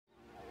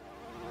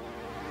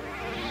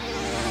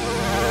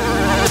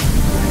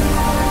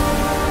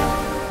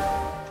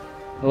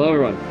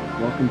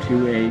welcome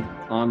to a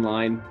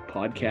online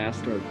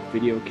podcast or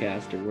video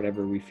cast or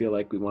whatever we feel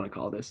like we want to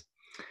call this.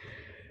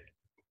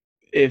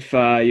 If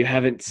you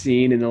haven't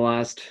seen in the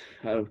last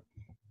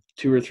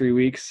 2 or 3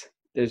 weeks,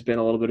 there's been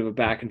a little bit of a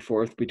back and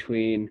forth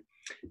between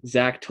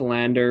Zach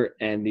Telander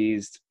and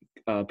these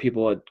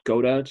people at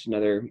GOATA, which is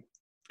another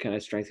kind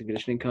of strength and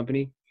conditioning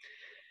company.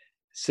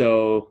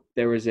 So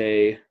there was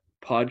a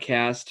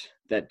podcast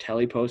that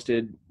Telly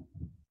posted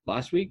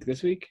last week,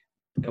 this week,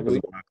 a couple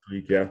weeks. Last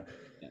week, yeah.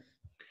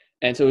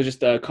 And so it was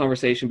just a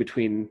conversation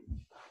between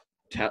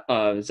Zach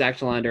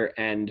Telander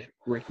and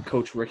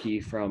Coach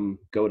Ricky from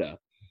GOATA.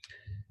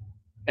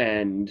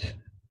 And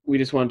we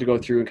just wanted to go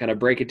through and kind of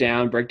break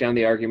down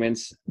the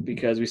arguments,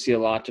 because we see a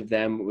lot of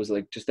them. It was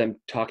like just them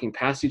talking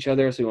past each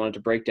other. So we wanted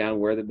to break down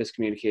where the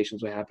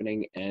miscommunications were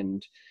happening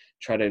and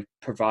try to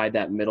provide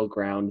that middle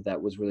ground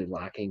that was really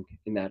lacking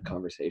in that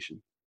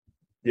conversation.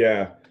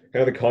 Yeah.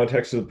 Kind of the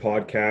context of the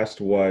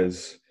podcast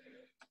was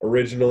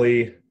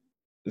originally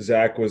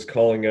Zach was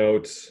calling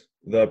out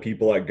the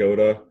people at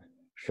GOATA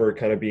for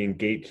kind of being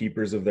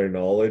gatekeepers of their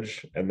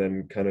knowledge and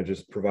then kind of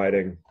just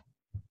providing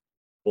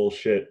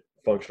bullshit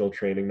functional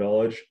training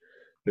knowledge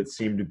that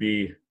seemed to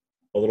be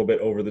a little bit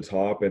over the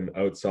top and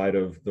outside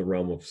of the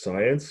realm of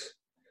science.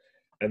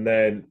 And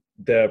then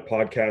the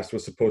podcast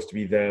was supposed to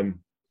be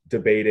them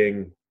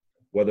debating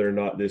whether or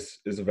not this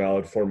is a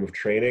valid form of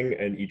training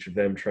and each of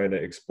them trying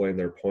to explain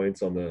their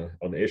points on the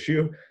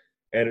issue.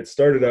 And it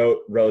started out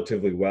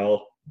relatively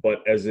well,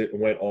 but as it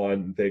went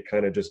on, they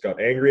kind of just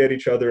got angry at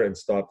each other and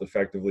stopped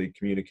effectively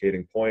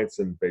communicating points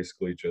and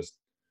basically just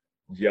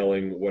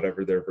yelling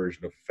whatever their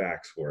version of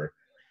facts were.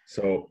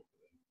 So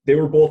they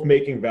were both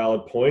making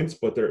valid points,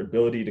 but their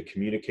ability to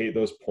communicate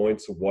those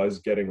points was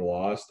getting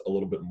lost a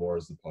little bit more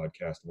as the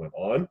podcast went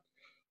on.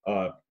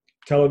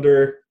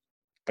 Telander,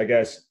 I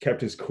guess,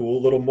 kept his cool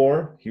a little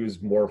more. He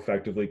was more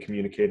effectively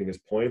communicating his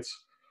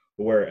points,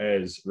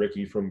 whereas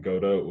Ricky from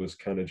GOATA was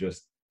kind of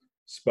just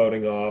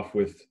spouting off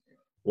with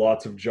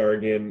lots of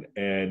jargon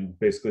and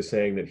basically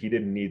saying that he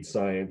didn't need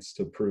science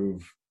to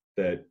prove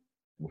that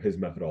his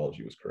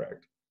methodology was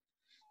correct.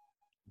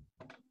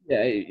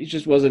 Yeah, he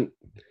just wasn't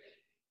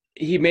 –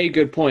 he made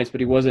good points,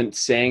 but he wasn't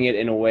saying it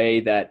in a way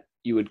that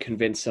you would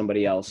convince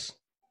somebody else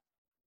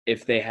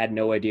if they had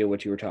no idea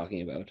what you were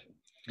talking about.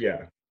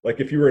 Yeah. Like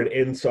if you were an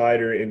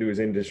insider into his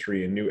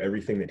industry and knew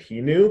everything that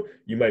he knew,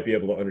 you might be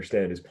able to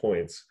understand his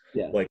points.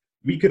 Yeah. Like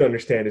we could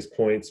understand his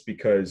points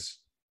because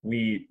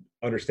we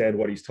understand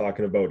what he's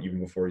talking about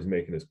even before he's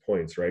making his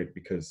points, right?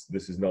 Because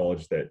this is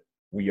knowledge that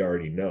we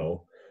already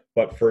know.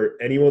 But for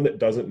anyone that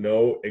doesn't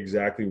know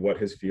exactly what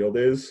his field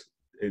is,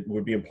 it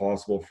would be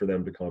impossible for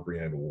them to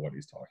comprehend what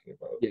he's talking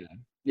about.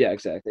 Yeah,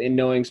 exactly. And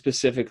knowing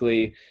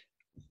specifically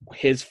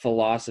his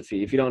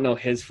philosophy. If you don't know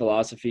his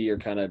philosophy, you're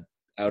kind of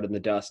out in the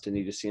dust and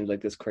he just seems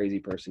like this crazy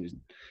person who's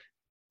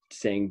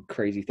saying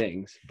crazy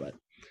things. But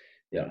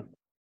yeah.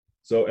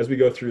 So as we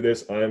go through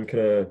this, I'm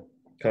gonna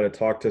kind of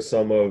talk to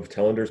some of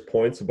Telander's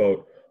points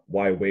about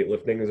why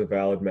weightlifting is a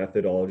valid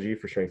methodology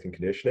for strength and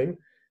conditioning.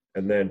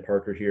 And then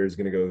Parker here is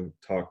going to go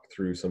talk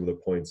through some of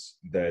the points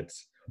that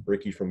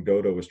Ricky from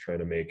GOATA was trying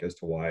to make as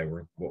to why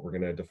what we're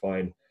going to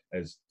define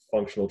as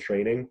functional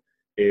training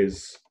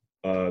is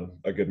a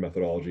good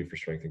methodology for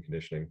strength and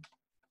conditioning.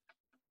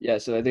 Yeah,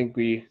 so I think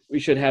we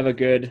should have a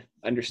good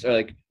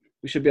understanding. Like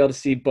we should be able to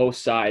see both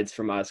sides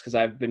from us, because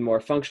I've been more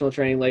functional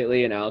training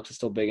lately, and Alex is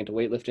still big into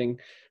weightlifting.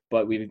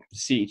 But we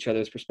see each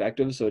other's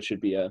perspectives, so it should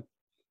be a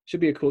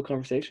cool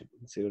conversation.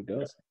 Let's see what it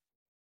goes.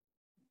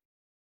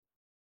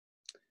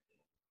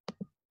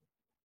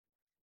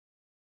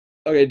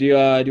 Okay, do you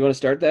want to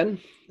start then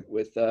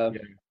with I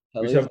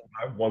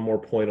have one more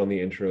point on the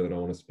intro that I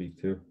want to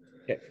speak to.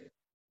 Okay.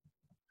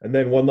 And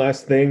then one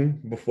last thing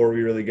before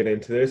we really get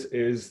into this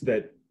is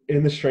that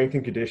in the strength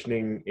and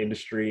conditioning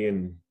industry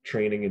and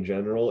training in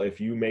general, if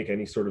you make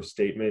any sort of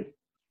statement,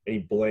 any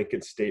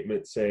blanket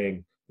statement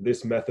saying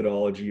this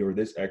methodology or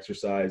this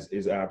exercise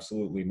is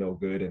absolutely no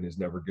good and is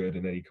never good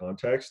in any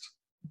context,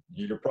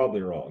 you're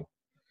probably wrong.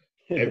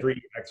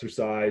 Every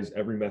exercise,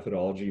 every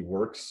methodology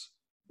works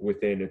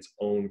within its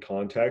own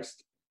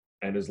context.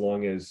 And as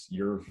long as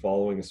you're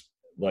following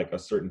like a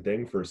certain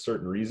thing for a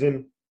certain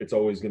reason, it's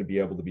always going to be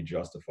able to be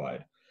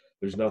justified.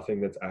 There's nothing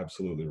that's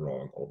absolutely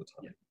wrong all the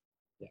time.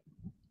 Yeah.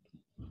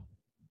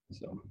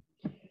 So,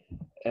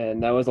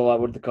 and that was a lot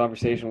what the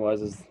conversation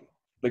was, is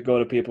the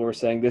GOATA people were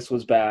saying this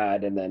was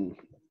bad, and then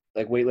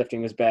like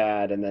weightlifting was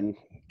bad, and then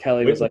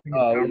Kelly was like,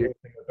 "Oh, you're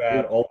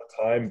bad all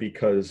the time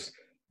because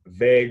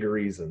vague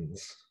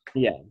reasons."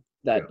 Yeah,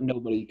 that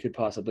nobody could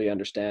possibly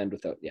understand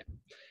without. Yeah.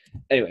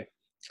 Anyway,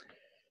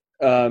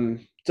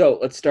 so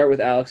let's start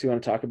with Alex. You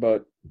want to talk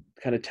about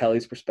kind of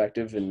Telly's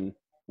perspective and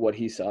what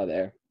he saw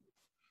there?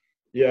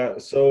 Yeah.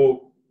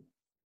 So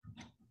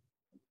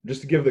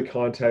just to give the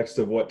context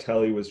of what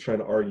Telly was trying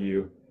to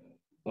argue,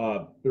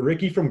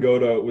 Ricky from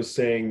GOATA was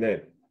saying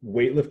that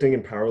weightlifting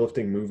and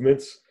powerlifting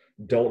movements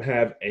don't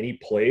have any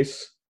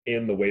place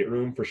in the weight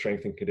room for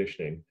strength and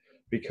conditioning,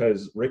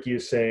 because Ricky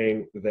is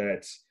saying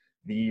that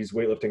these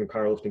weightlifting and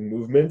powerlifting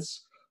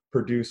movements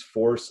produce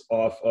force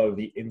off of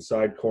the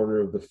inside corner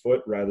of the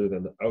foot rather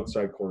than the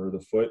outside corner of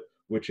the foot,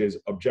 which is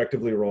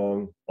objectively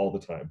wrong all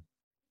the time.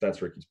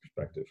 That's Ricky's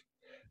perspective.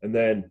 And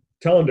then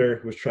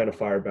Telander was trying to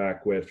fire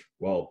back with,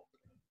 well,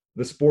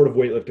 the sport of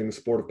weightlifting, the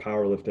sport of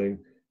powerlifting,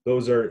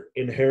 those are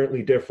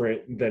inherently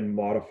different than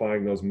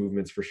modifying those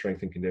movements for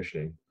strength and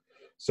conditioning.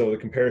 So the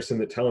comparison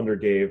that Telander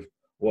gave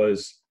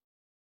was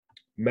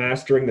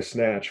mastering the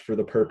snatch for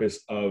the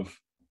purpose of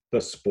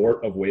the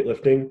sport of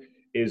weightlifting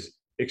is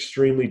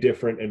extremely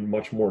different and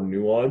much more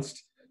nuanced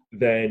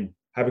than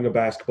having a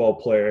basketball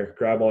player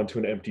grab onto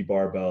an empty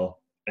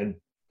barbell and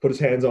put his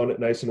hands on it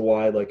nice and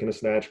wide, like in a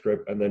snatch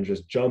grip, and then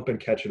just jump and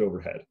catch it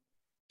overhead.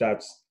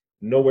 That's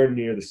nowhere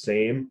near the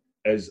same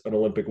as an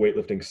Olympic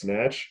weightlifting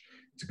snatch.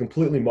 It's a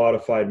completely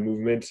modified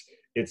movement.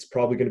 It's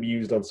probably going to be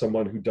used on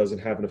someone who doesn't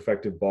have an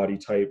effective body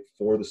type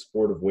for the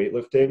sport of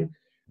weightlifting.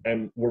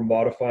 And we're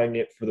modifying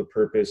it for the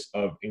purpose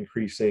of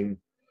increasing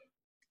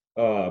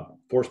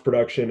force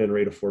production and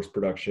rate of force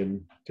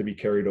production to be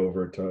carried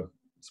over to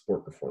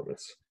sport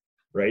performance,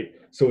 right?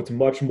 So it's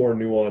much more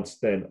nuanced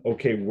than,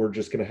 okay, we're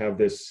just going to have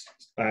this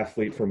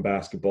athlete from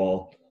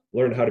basketball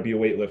learn how to be a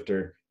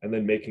weightlifter, and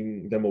then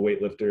making them a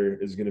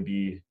weightlifter is going to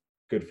be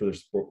good for their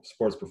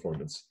sports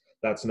performance.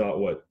 That's not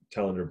what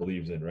Telander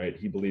believes in, right?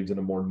 He believes in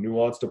a more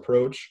nuanced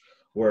approach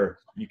where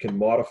you can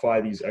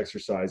modify these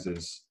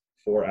exercises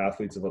for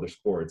athletes of other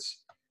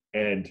sports.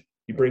 And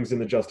he brings in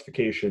the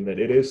justification that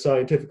it is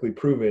scientifically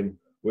proven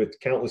with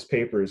countless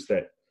papers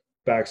that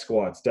back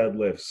squats,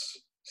 deadlifts,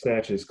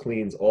 snatches,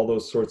 cleans, all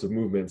those sorts of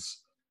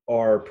movements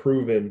are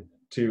proven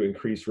to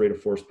increase rate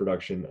of force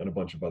production and a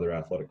bunch of other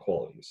athletic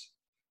qualities,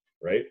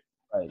 right?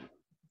 Right.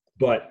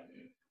 But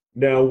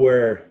now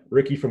where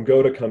Ricky from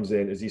GOATA comes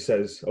in is he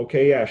says,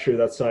 okay, yeah, sure,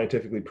 that's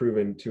scientifically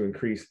proven to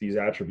increase these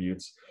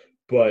attributes,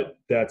 but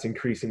that's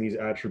increasing these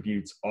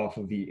attributes off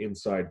of the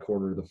inside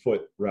corner of the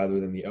foot rather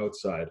than the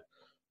outside.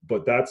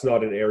 But that's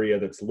not an area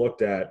that's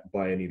looked at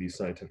by any of these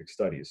scientific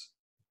studies.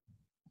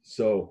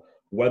 So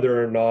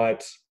whether or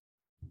not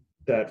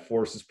that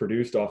force is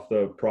produced off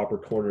the proper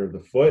corner of the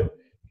foot,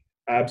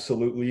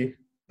 absolutely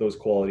those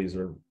qualities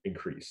are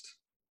increased,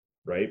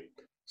 right?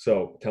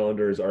 So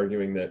Telander is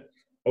arguing that,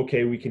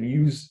 okay, we can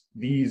use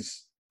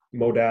these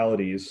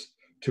modalities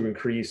to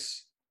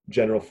increase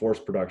general force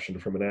production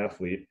from an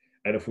athlete.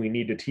 And if we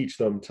need to teach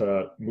them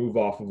to move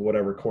off of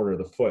whatever corner of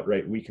the foot,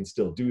 right, we can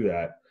still do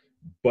that.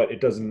 But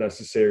it doesn't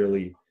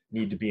necessarily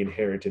need to be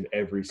inherent in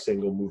every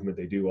single movement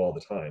they do all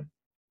the time.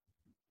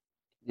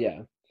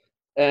 Yeah.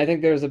 And I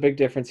think there's a big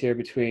difference here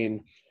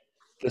between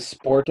the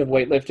sport of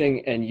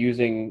weightlifting and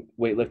using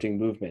weightlifting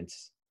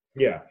movements.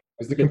 Yeah.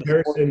 Because the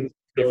comparison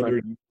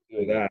to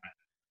that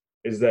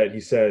is that he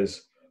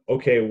says,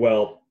 okay,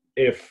 well,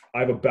 if I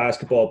have a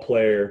basketball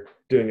player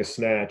doing a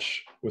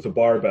snatch with a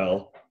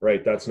barbell,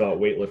 right, that's not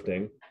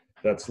weightlifting.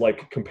 That's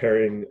like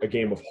comparing a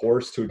game of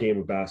horse to a game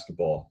of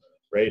basketball,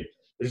 right?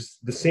 There's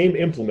the same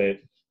implement,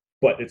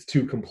 but it's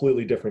two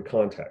completely different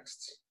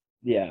contexts.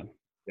 Yeah.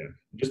 Yeah.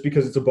 Just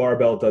because it's a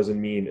barbell doesn't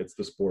mean it's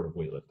the sport of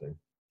weightlifting.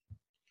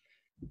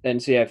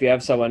 And so, yeah, if you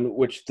have someone,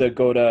 which the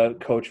GOATA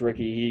coach,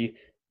 Ricky, he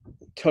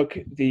took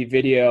the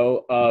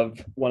video of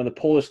one of the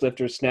Polish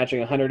lifters snatching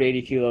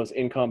 180 kilos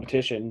in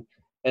competition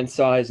and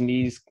saw his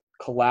knees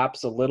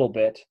collapse a little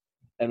bit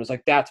and was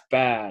like, that's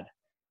bad.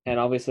 And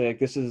obviously, like,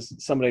 this is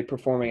somebody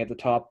performing at the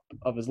top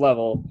of his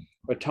level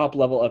or top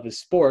level of his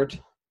sport,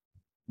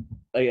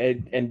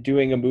 and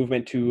doing a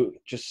movement to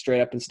just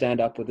straight up and stand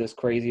up with this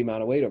crazy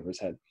amount of weight over his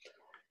head.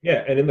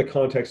 Yeah, and in the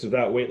context of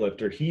that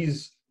weightlifter,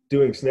 he's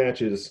doing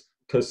snatches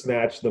to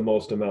snatch the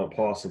most amount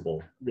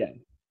possible. Yeah.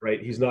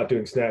 Right? He's not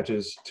doing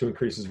snatches to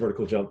increase his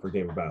vertical jump for a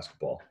game of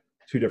basketball.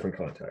 Two different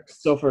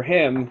contexts. So for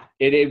him,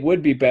 it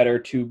would be better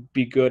to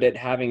be good at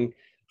having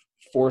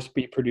force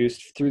be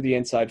produced through the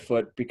inside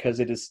foot because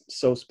it is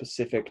so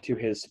specific to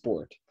his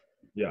sport.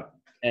 Yeah.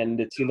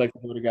 And it seemed like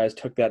the other guys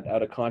took that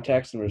out of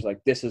context and was like,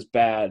 this is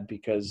bad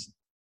because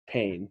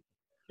pain.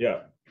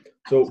 Yeah.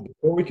 So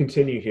before we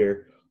continue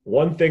here,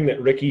 one thing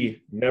that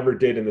Ricky never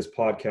did in this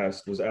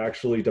podcast was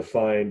actually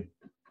define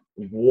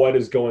what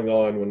is going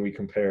on when we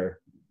compare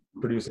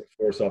producing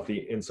force off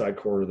the inside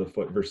corner of the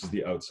foot versus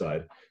the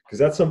outside, because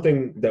that's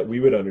something that we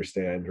would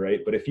understand, right?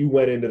 But if you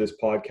went into this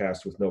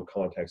podcast with no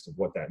context of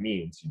what that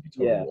means, you'd be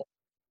totally lost.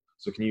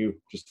 So can you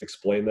just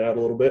explain that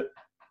a little bit?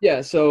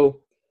 Yeah.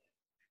 So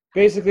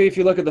basically, if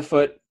you look at the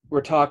foot,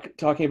 we're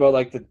talking about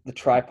like the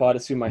tripod.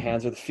 Assume my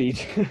hands are the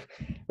feet,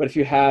 but if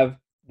you have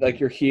like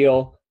your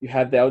heel, you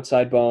have the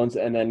outside bones,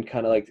 and then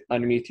kind of like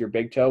underneath your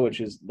big toe,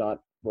 which is not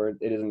where it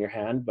is in your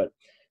hand, but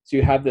so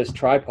you have this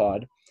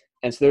tripod.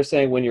 And so they're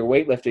saying when you're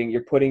weightlifting,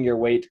 you're putting your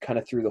weight kind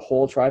of through the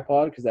whole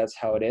tripod because that's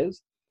how it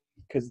is,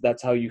 because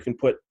that's how you can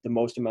put the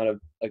most amount of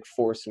like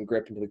force and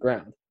grip into the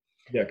ground.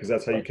 Yeah, because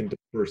that's how you can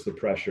disperse the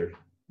pressure.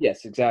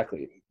 Yes,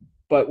 exactly.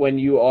 But when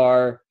you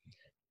are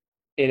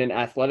in an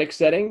athletic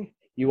setting,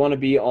 you want to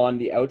be on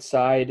the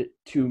outside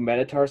two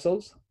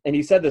metatarsals. And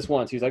he said this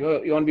once. He's like,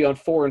 oh, you want to be on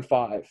 4 and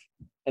 5.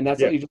 And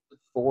that's what you just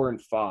 4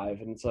 and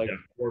 5. And it's like,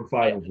 4 and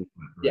 5.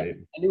 Yeah,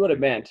 I knew what it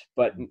meant,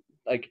 but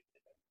like,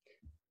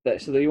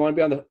 so that you want to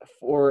be on the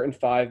 4 and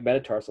 5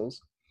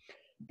 metatarsals,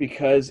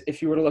 because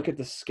if you were to look at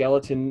the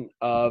skeleton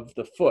of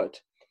the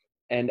foot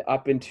and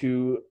up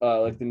into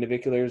like the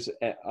naviculars,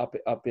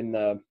 up in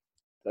the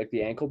like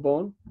the ankle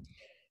bone,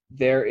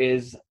 there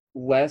is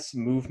less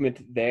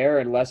movement there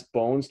and less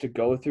bones to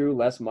go through,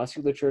 less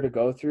musculature to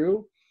go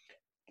through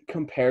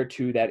compared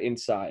to that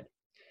inside.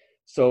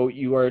 So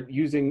you're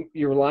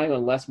relying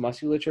on less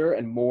musculature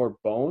and more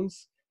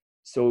bones.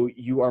 So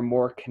you are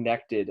more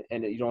connected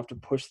and you don't have to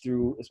push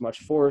through as much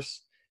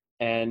force.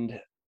 And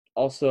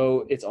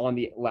also it's on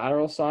the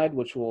lateral side,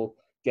 which will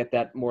get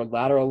that more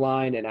lateral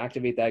line and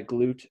activate that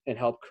glute and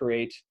help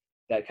create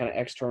that kind of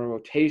external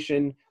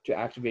rotation to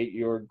activate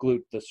your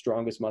glute, the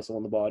strongest muscle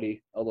in the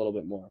body, a little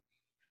bit more.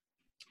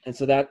 And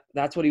so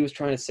that's what he was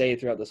trying to say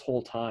throughout this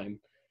whole time.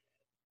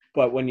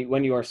 But when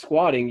you are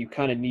squatting, you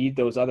kind of need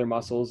those other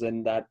muscles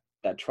and that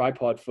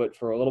tripod foot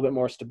for a little bit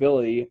more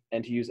stability,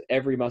 and to use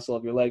every muscle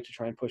of your leg to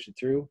try and push it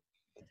through.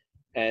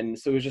 And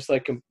so it was just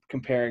like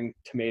comparing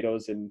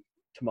tomatoes and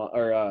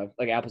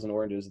like apples and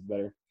oranges is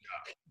better.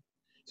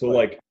 So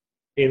like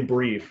in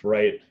brief,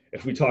 right?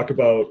 If we talk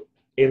about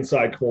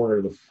inside corner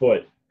of the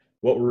foot,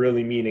 what we're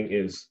really meaning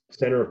is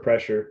center of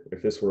pressure,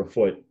 if this were a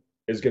foot,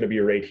 is going to be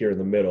right here in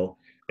the middle,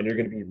 and you're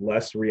going to be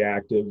less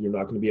reactive. You're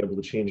not going to be able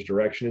to change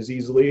direction as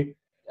easily.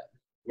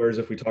 Whereas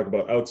if we talk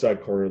about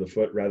outside corner of the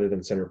foot, rather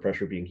than center of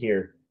pressure being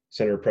here,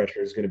 center of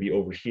pressure is going to be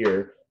over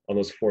here on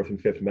those 4th and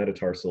 5th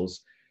metatarsals.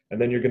 And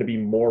then you're going to be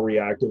more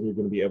reactive. You're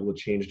going to be able to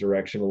change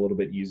direction a little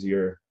bit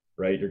easier,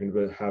 right? You're going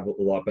to have a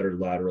lot better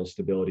lateral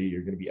stability.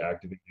 You're going to be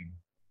activating.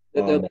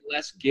 There'll be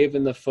less give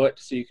in the foot,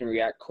 so you can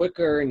react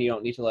quicker, and you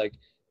don't need to like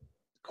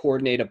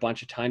coordinate a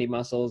bunch of tiny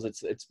muscles.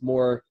 It's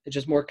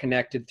just more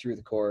connected through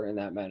the core in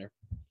that manner.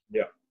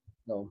 Yeah.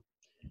 So,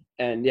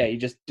 and yeah, he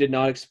just did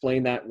not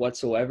explain that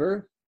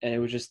whatsoever. And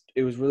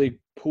it was really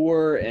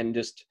poor, and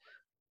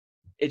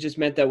it just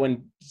meant that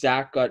when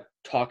Zach got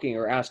talking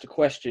or asked a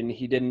question,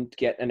 he didn't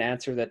get an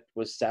answer that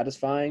was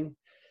satisfying.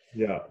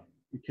 Yeah.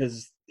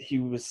 Because he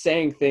was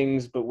saying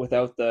things, but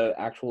without the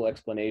actual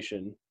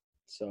explanation.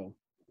 So,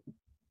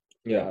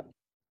 yeah.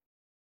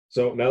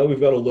 So now that we've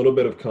got a little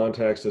bit of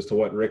context as to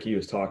what Ricky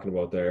was talking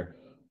about there,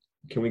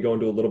 can we go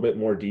into a little bit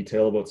more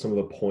detail about some of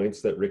the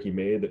points that Ricky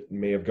made that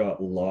may have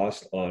got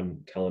lost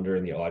on Telander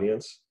in the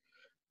audience?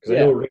 Because I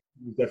know Ricky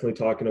was definitely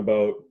talking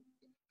about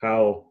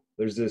how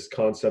there's this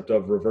concept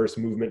of reverse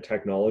movement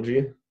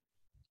technology,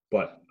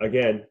 but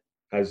again,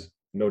 has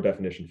no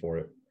definition for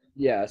it.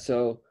 Yeah,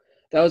 so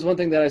that was one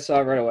thing that I saw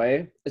right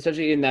away,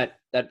 especially in that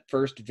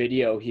first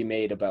video he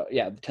made about,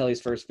 Telly's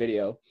first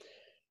video.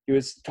 He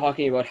was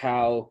talking about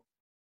how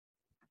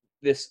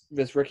this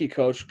Ricky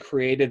coach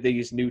created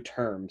these new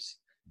terms,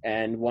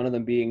 and one of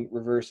them being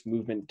reverse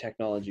movement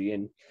technology.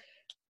 And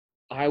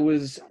I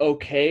was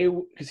okay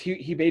because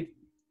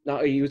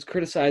he was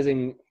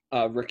criticizing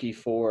Ricky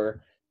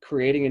for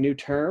creating a new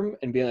term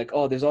and being like,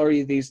 oh, there's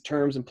already these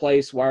terms in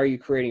place. Why are you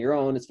creating your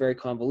own? It's very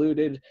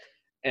convoluted.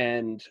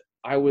 And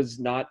I was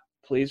not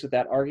pleased with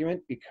that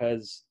argument,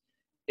 because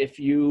if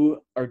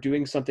you are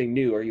doing something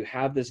new or you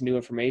have this new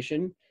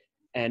information,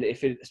 and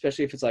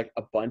especially if it's like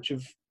a bunch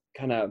of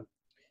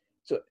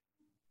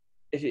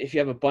if you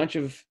have a bunch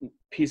of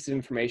pieces of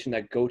information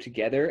that go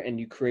together and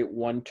you create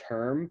one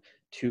term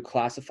to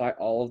classify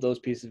all of those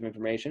pieces of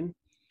information.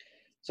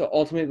 So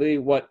ultimately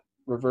what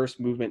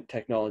reverse movement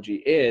technology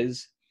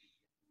is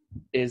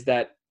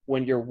that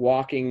when you're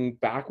walking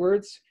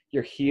backwards,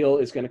 your heel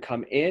is going to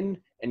come in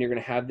and you're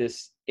going to have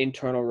this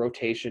internal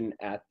rotation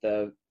at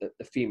the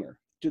femur,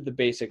 to the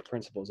basic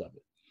principles of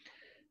it.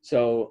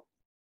 So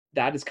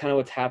that is kind of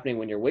what's happening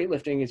when you're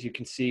weightlifting, is you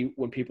can see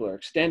when people are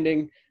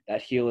extending,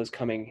 that heel is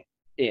coming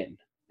in.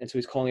 And so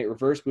he's calling it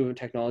reverse movement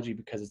technology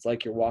because it's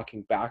like you're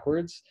walking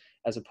backwards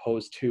as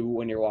opposed to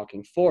when you're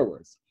walking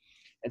forwards.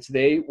 And so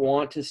they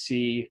want to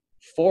see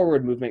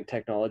forward movement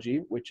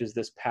technology, which is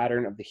this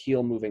pattern of the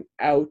heel moving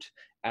out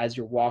as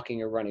you're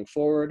walking or running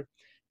forward,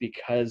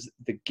 because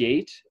the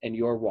gait and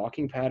your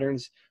walking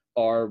patterns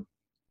are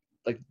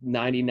like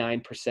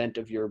 99%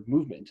 of your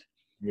movement.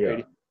 Yeah.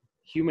 Right?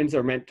 Humans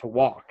are meant to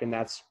walk, and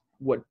that's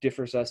what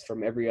differs us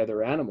from every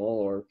other animal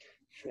or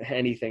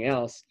anything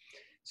else.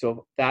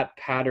 So that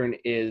pattern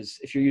is,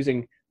 if you're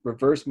using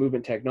reverse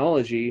movement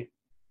technology,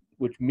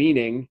 which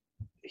meaning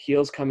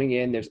heels coming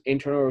in, there's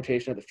internal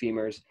rotation of the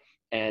femurs,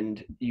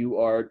 and you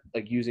are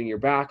like using your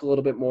back a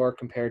little bit more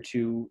compared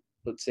to,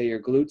 let's say,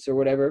 your glutes or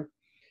whatever,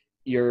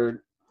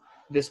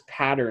 this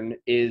pattern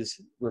is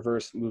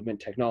reverse movement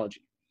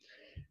technology.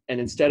 And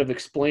instead of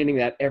explaining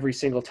that every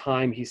single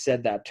time he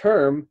said that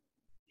term,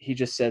 he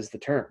just says the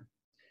term.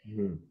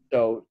 Mm-hmm.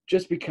 So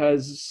just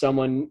because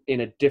someone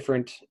in a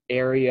different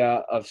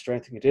area of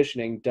strength and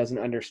conditioning doesn't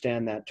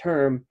understand that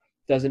term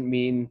doesn't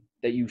mean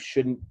that you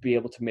shouldn't be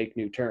able to make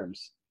new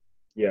terms.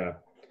 Yeah.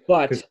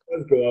 But because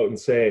go out and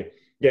say,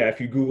 yeah, if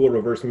you Google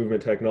reverse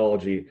movement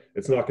technology,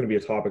 it's not going to be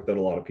a topic that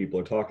a lot of people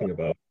are talking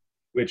about,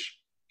 which,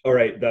 all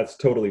right, that's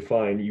totally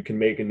fine. You can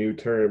make a new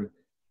term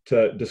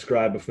to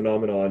describe a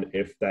phenomenon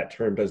if that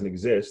term doesn't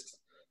exist.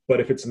 But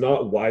if it's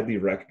not widely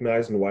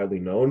recognized and widely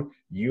known,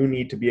 you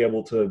need to be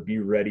able to be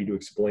ready to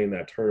explain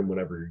that term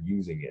whenever you're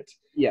using it.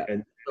 Yeah.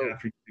 And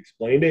after you've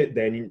explained it,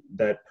 then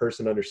that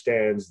person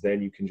understands,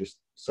 then you can just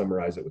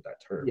summarize it with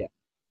that term. Yeah.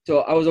 So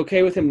I was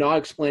okay with him not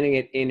explaining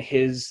it in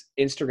his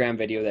Instagram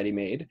video that he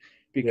made,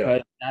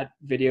 because that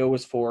video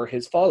was for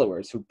his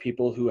followers,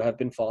 people who have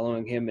been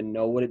following him and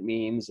know what it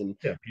means. And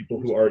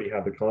people who already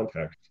have the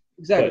context.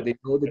 Exactly. But they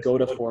know the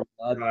GOATA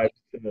formula.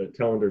 The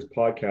Talender's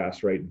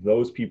podcast, right?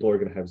 Those people are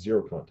going to have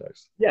zero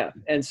context. Yeah.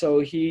 And so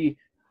he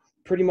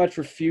pretty much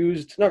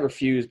not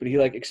refused, but he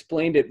like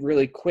explained it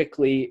really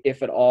quickly,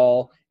 if at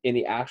all, in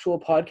the actual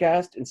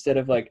podcast, instead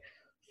of like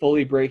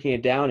fully breaking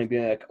it down and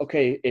being like,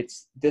 okay,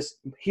 it's this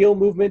heel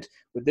movement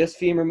with this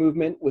femur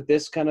movement with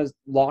this kind of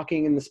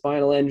locking in the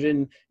spinal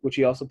engine, which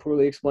he also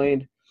poorly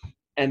explained,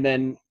 and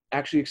then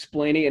actually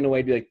explaining it in a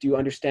way to be like, do you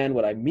understand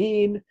what I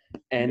mean?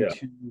 And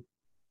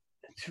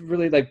to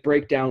really like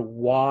break down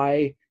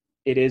why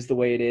it is the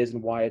way it is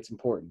and why it's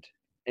important.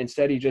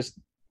 Instead, he just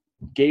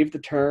gave the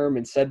term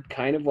and said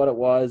kind of what it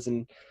was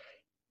and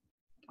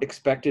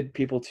expected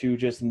people to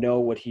just know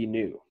what he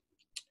knew.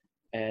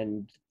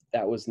 And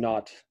that's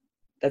not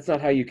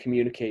how you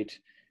communicate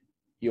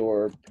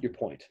your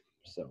point.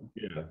 So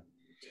and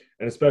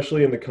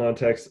especially in the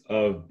context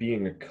of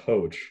being a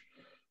coach,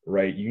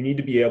 right? You need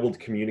to be able to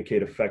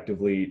communicate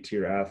effectively to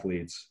your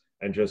athletes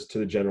and just to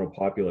the general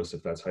populace,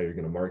 if that's how you're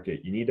going to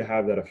market. You need to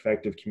have that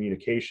effective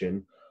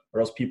communication, or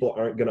else people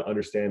aren't going to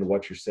understand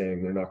what you're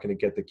saying. They're not going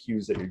to get the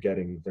cues that you're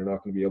getting. They're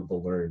not going to be able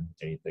to learn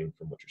anything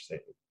from what you're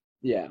saying.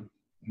 Yeah.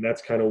 And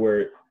that's kind of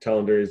where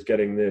Telander is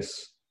getting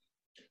this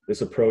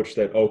approach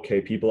that, okay,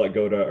 people at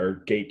GOATA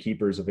are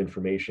gatekeepers of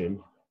information,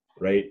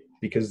 right?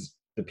 Because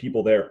the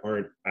people there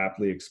aren't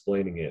aptly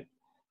explaining it.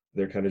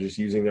 They're kind of just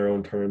using their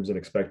own terms and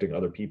expecting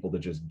other people to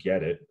just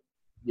get it.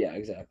 Yeah,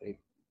 exactly.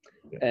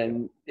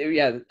 And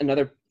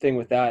another thing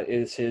with that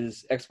is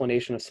his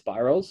explanation of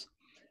spirals.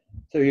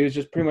 So he was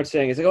just pretty much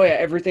saying, it's like, oh yeah,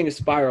 everything is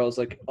spirals.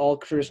 Like all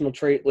traditional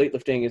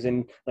weightlifting is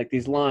in like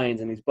these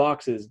lines and these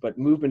boxes, but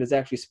movement is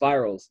actually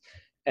spirals.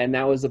 And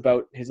that was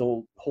about his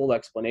whole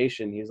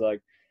explanation. He's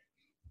like,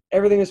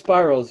 everything is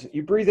spirals.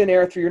 You breathe in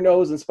air through your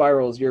nose in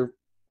spirals. Your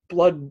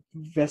blood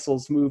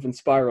vessels move in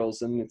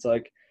spirals. And it's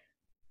like,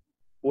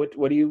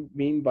 what do you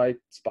mean by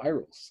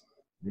spirals?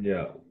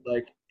 Yeah.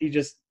 Like he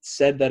just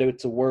said that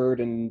it's a word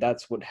and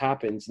that's what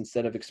happens,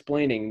 instead of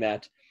explaining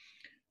that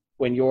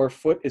when your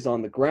foot is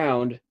on the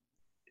ground,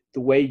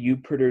 the way you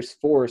produce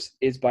force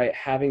is by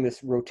having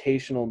this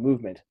rotational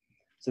movement.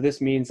 So this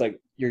means like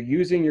you're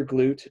using your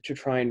glute to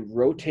try and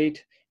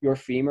rotate your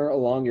femur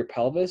along your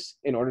pelvis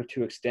in order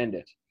to extend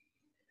it.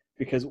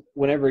 Because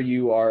whenever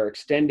you are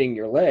extending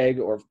your leg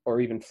or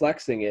even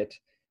flexing it,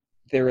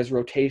 there is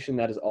rotation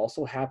that is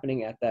also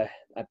happening at the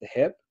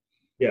hip.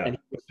 Yeah, and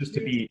just to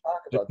be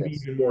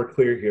even more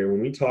clear here,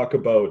 when we talk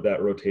about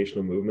that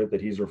rotational movement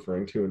that he's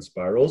referring to in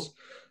spirals,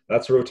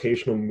 that's a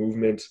rotational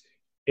movement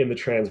in the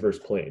transverse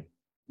plane.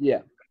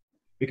 Yeah.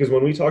 Because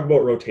when we talk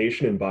about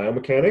rotation in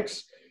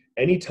biomechanics,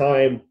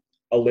 anytime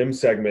a limb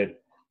segment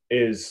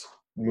is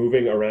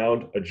moving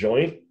around a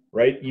joint,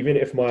 right? Even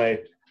if my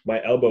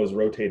elbow is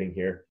rotating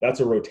here, that's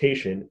a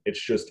rotation.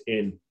 It's just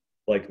in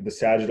like the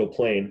sagittal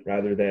plane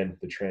rather than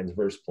the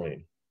transverse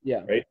plane.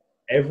 Yeah. Right?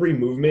 Every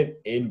movement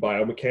in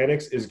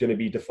biomechanics is going to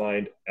be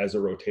defined as a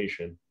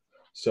rotation.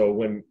 So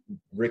when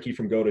Ricky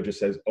from GOATA just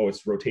says, oh,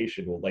 it's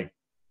rotation, well, like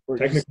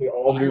technically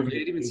all movement. He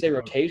didn't even say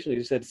rotation. He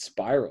just said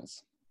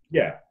spirals.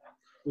 Yeah.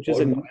 Which is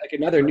like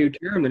another new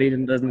term that he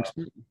doesn't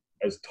explain.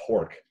 As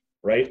torque,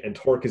 right? And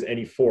torque is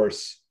any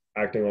force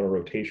acting on a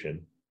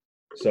rotation.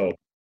 So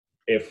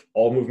if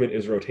all movement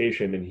is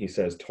rotation and he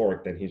says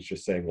torque, then he's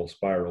just saying, well,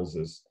 spirals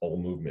is all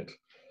movement.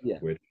 Yeah.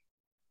 Which,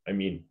 I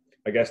mean,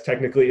 I guess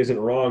technically isn't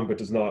wrong, but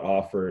does not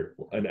offer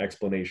an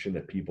explanation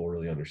that people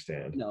really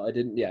understand. No, I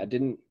didn't. Yeah, I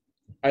didn't.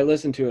 I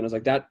listened to it and I was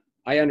like, that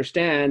I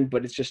understand,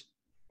 but it's just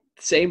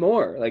say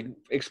more. Like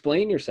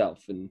explain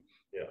yourself and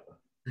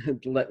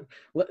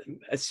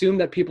assume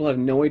that people have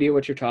no idea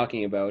what you're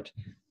talking about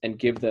and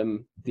give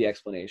them the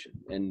explanation.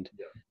 And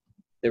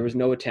there was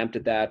no attempt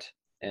at that.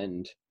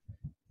 And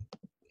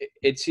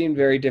it seemed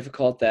very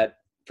difficult that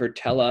for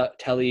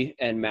Telly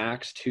and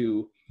Max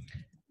to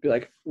be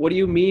like, what do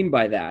you mean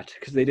by that?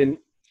 Because they didn't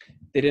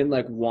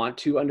like want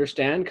to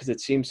understand, because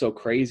it seemed so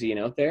crazy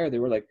and out there. They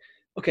were like,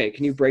 okay,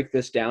 can you break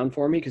this down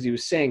for me? Because he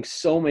was saying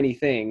so many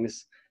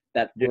things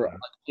that were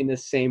in the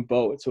same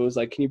boat. So it was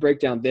like, can you break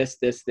down this,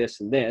 this, this,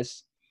 and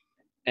this?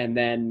 And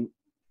then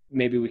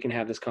maybe we can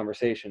have this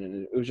conversation.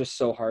 And it was just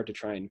so hard to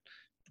try and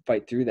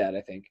fight through that,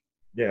 I think.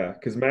 Yeah,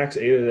 because Max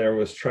Aita there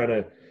was trying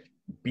to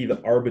be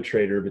the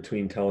arbitrator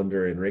between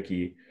Telander and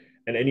Ricky.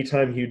 And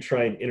anytime he'd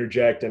try and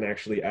interject and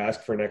actually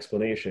ask for an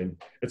explanation,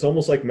 it's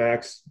almost like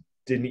Max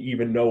didn't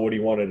even know what he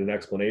wanted an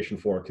explanation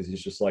for, because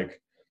he's just like,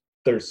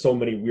 there's so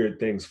many weird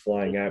things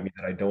flying at me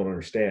that I don't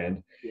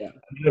understand. Yeah.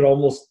 And it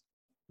almost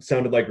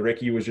sounded like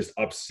Ricky was just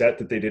upset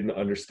that they didn't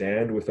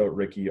understand without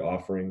Ricky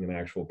offering an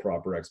actual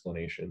proper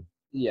explanation.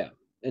 Yeah.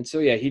 And so,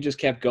 he just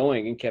kept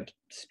going and kept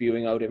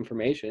spewing out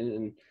information.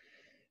 And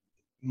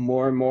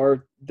more and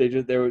more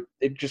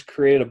it just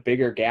created a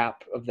bigger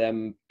gap of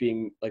them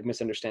being like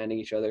misunderstanding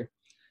each other.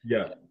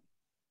 Yeah.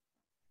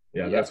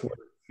 Yeah, Yeah. that's where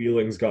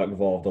feelings got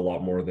involved a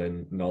lot more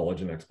than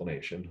knowledge and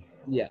explanation.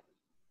 Yeah.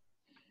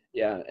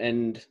 Yeah.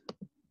 And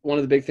one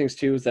of the big things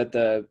too is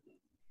that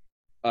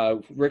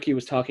Ricky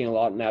was talking a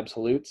lot in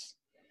absolutes.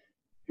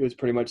 He was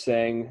pretty much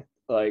saying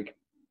like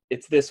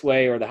it's this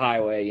way or the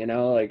highway, you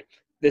know, like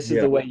this is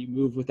Yeah. the way you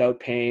move without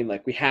pain.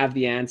 Like we have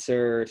the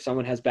answer. If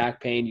someone has back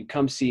pain, you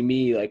come see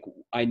me. Like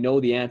I know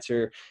the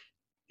answer.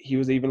 He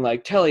was even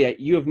like, Telly,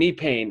 you have knee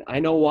pain. I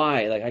know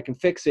why. Like I can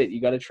fix it.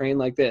 You got to train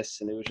like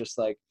this. And it was just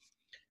like,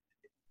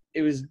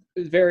 it was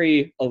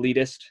very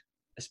elitist,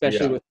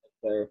 especially Yeah. with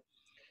their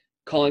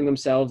calling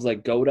themselves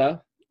like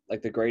GOATA,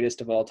 like the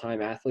greatest of all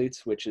time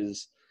athletes, which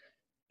is,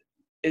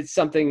 it's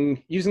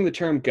something, using the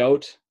term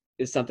GOAT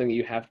is something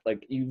you have,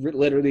 like you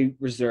literally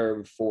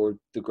reserve for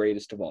the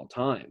greatest of all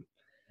time.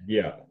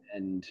 Yeah.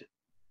 And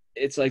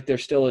it's like they're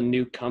still a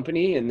new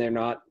company and they're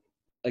not,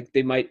 like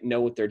they might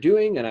know what they're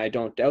doing, and I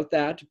don't doubt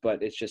that,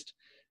 but it's just,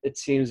 it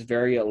seems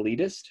very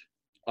elitist,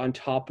 on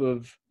top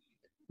of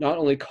not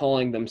only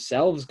calling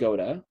themselves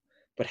GOATA,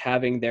 but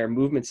having their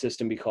movement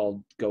system be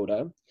called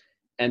GOATA,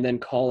 and then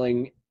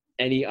calling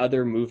any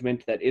other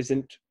movement that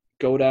isn't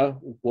GOATA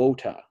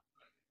WOTA,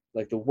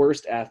 like the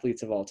worst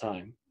athletes of all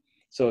time.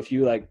 So if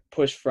you like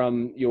push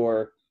from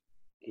your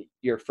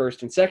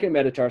first and second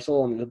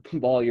metatarsal and the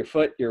ball of your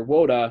foot, you're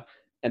WOTA,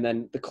 and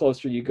then the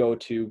closer you go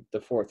to the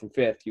fourth and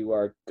fifth, you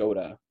are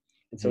GOATA.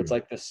 And so it's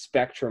like the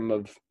spectrum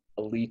of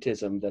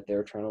elitism that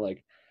they're trying to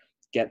like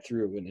get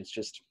through, and it's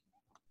just,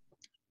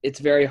 it's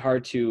very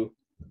hard to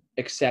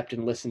accept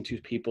and listen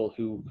to people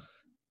who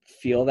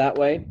feel that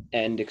way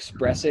and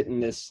express it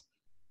in this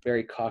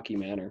very cocky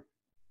manner.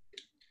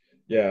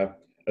 Yeah.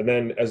 And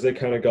then as they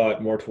kind of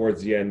got more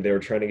towards the end, they were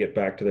trying to get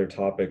back to their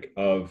topic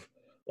of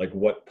like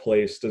what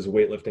place does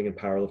weightlifting and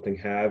powerlifting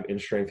have in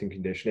strength and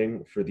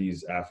conditioning for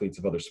these athletes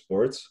of other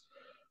sports,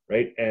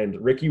 right?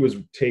 And Ricky was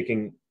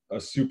taking a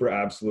super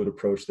absolute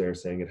approach there,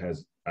 saying it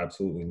has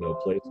absolutely no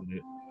place in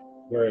it.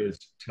 Whereas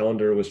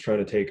Telander was trying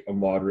to take a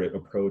moderate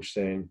approach,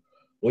 saying,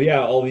 well,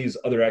 yeah, all these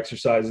other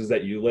exercises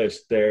that you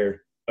list,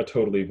 they're a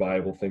totally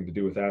viable thing to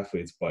do with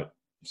athletes, but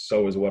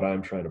so is what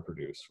I'm trying to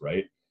produce,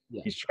 right?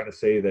 Yeah. He's trying to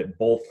say that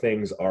both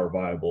things are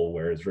viable,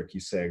 whereas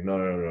Ricky's saying,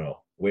 no.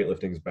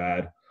 Weightlifting's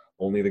bad.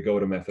 Only the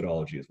GOATA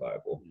methodology is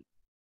viable.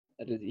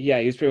 Yeah,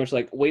 he was pretty much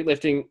like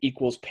weightlifting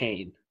equals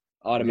pain,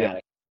 Yeah.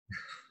 automatic.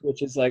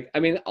 Which is like,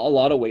 I mean, a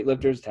lot of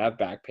weightlifters have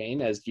back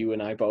pain, as you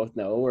and I both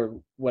know, or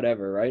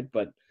whatever, right?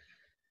 But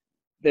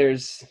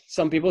there's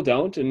some people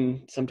don't,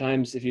 and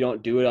sometimes if you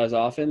don't do it as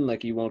often,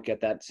 like you won't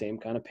get that same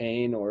kind of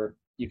pain, or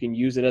you can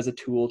use it as a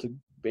tool to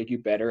make you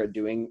better at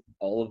doing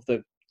all of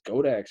the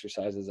GOATA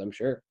exercises, I'm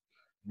sure.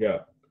 Yeah.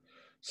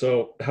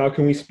 So how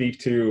can we speak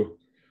to,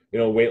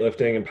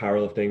 weightlifting and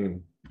powerlifting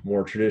and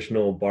more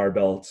traditional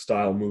barbell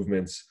style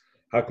movements?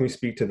 How can we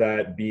speak to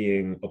that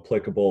being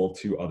applicable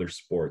to other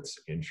sports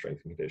in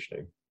strength and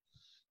conditioning?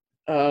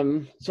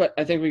 So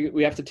I think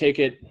we have to take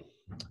it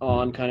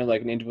on kind of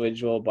like an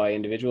individual by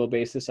individual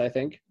basis, I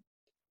think.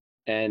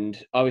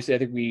 And obviously I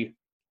think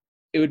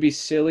it would be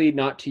silly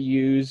not to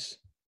use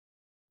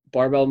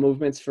barbell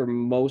movements for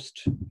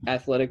most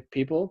athletic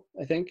people,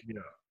 I think. Yeah,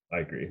 I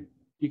agree.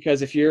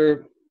 Because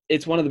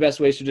it's one of the best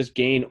ways to just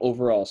gain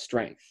overall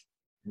strength.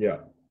 Yeah.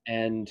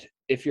 And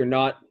if you're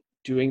not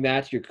doing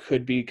that, you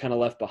could be kind of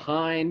left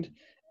behind.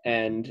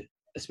 And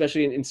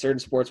especially in certain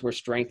sports where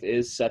strength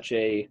is such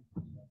a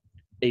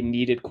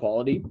needed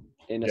quality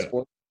in a Yeah.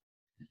 sport.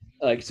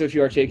 Like, so if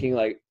you are taking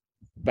like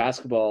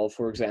basketball,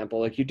 for example,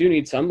 like you do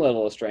need some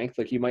level of strength.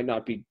 Like you might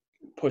not be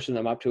pushing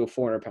them up to a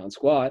 400-pound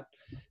squat,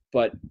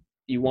 but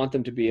you want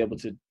them to be able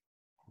to,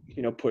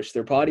 push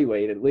their body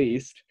weight at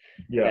least.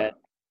 Yeah. And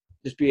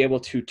just be able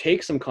to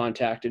take some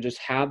contact and just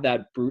have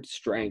that brute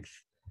strength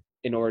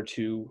in order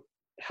to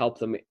help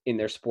them in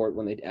their sport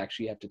when they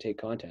actually have to take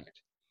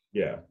contact.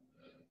 Yeah.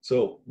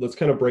 So let's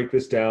kind of break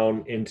this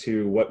down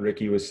into what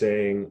Ricky was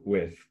saying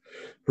with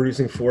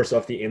producing force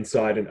off the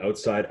inside and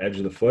outside edge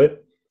of the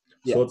foot.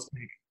 Yeah. So let's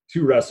take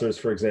two wrestlers,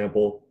 for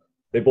example.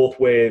 They both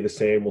weigh the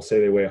same. We'll say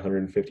they weigh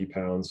 150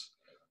 pounds.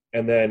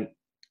 And then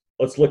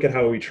let's look at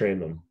how we train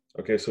them.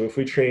 Okay, so if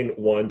we train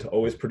one to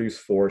always produce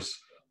force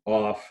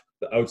off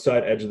the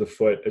outside edge of the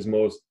foot as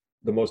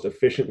the most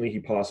efficiently he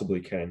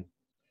possibly can,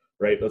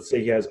 right? Let's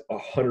say he has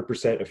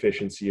 100%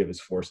 efficiency of his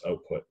force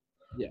output.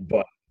 Yeah.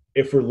 But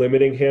if we're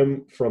limiting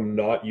him from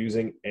not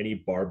using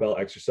any barbell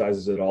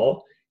exercises at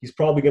all, he's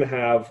probably going to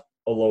have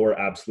a lower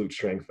absolute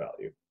strength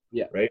value.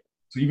 Yeah. Right.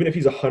 So even if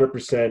he's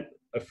 100%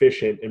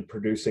 efficient in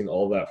producing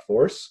all that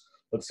force,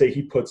 let's say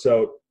he puts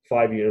out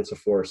 5 units of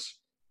force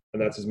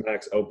and that's his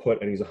max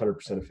output and he's 100%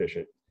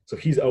 efficient. So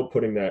he's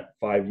outputting that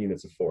 5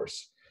 units of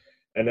force.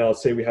 And now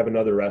let's say we have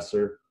another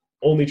wrestler,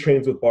 only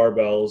trains with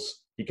barbells.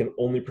 He can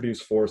only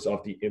produce force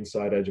off the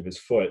inside edge of his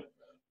foot,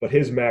 but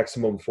his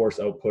maximum force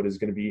output is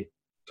going to be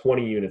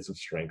 20 units of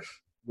strength.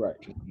 Right.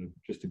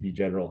 Just to be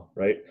general,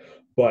 right?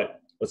 But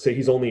let's say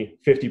he's only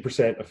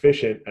 50%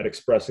 efficient at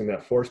expressing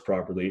that force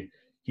properly.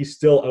 he's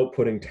still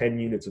outputting 10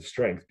 units of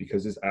strength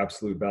because his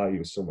absolute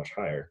value is so much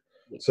higher.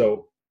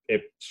 So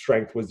if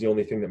strength was the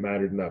only thing that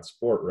mattered in that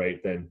sport, right,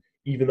 then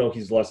even though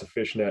he's less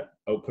efficient at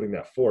outputting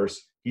that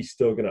force, he's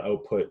still going to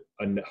output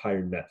a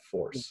higher net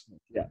force.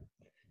 Yeah.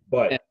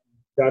 But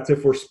that's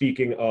if we're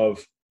speaking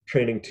of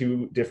training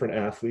two different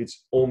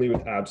athletes only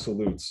with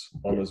absolutes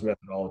on those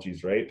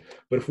methodologies, right?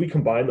 But if we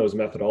combine those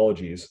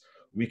methodologies,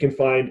 we can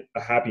find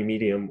a happy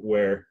medium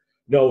where,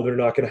 no, they're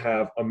not going to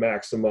have a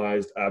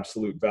maximized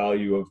absolute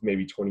value of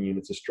maybe 20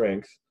 units of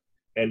strength.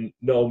 And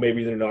no,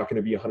 maybe they're not going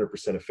to be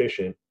 100%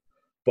 efficient.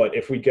 But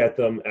if we get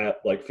them at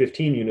like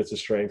 15 units of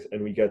strength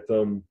and we get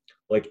them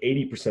like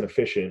 80%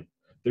 efficient,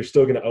 they're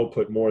still going to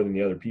output more than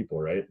the other people,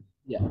 right?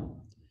 Yeah.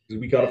 Because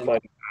we got to find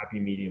a happy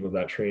medium of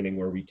that training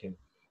where we can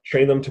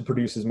train them to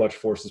produce as much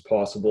force as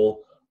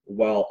possible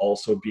while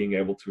also being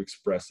able to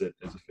express it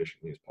as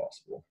efficiently as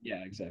possible.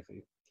 Yeah,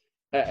 exactly.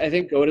 I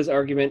think GOATA's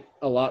argument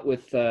a lot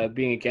with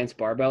being against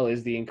barbell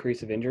is the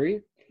increase of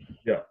injury.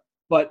 Yeah.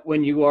 But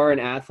when you are an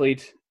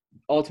athlete,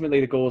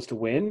 ultimately the goal is to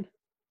win.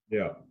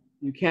 Yeah.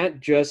 You can't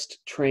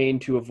just train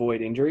to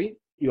avoid injury.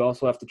 You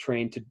also have to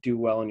train to do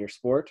well in your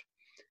sport.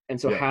 And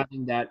so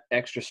having that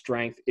extra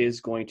strength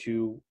is going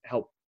to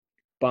help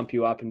bump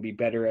you up and be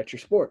better at your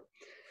sport.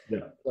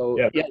 Yeah. So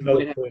you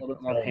might have a little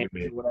bit more hands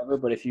or whatever,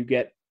 but if you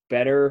get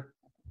better,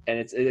 and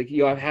it's like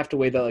you have to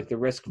weigh that like the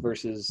risk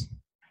versus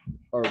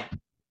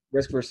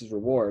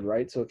reward,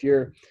 right? So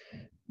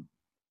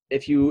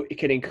if you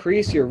can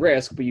increase your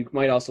risk, but you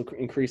might also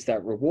increase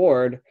that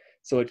reward,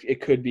 so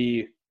it could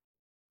be,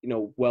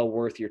 well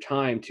worth your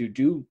time to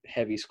do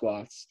heavy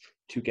squats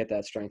to get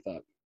that strength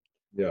up.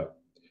 Yeah.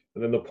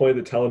 And then the point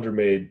that Telander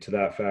made to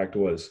that fact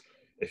was,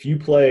 if you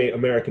play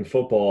American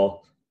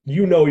football,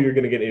 you're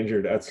going to get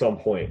injured at some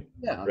point.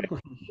 Yeah.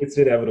 Right? It's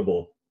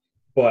inevitable.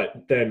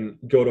 But then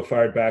GOATA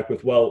fired back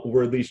with, well,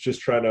 we're at least just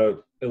trying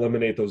to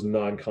eliminate those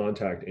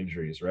non-contact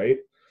injuries, right?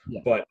 Yeah.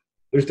 But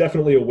there's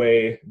definitely a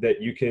way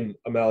that you can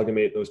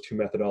amalgamate those two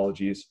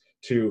methodologies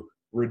to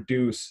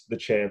reduce the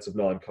chance of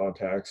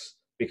non-contacts,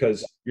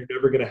 because you're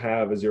never going to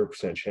have a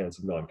 0% chance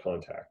of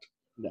non-contact,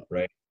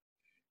 right?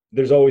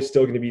 There's always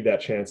still going to be that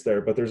chance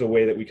there, but there's a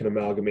way that we can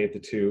amalgamate the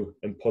two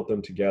and put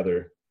them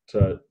together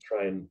to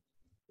try and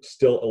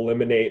still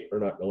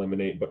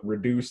but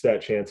reduce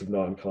that chance of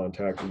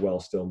non-contact while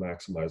still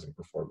maximizing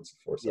performance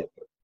and force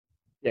output.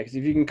 Yeah, because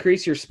if you can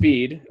increase your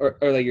speed or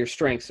like your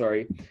strength,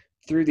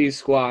 through these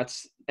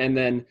squats, and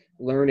then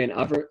learn in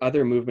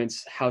other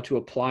movements how to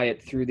apply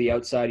it through the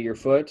outside of your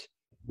foot.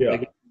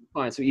 Yeah.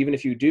 Fine. So even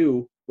if you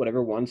do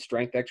whatever one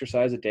strength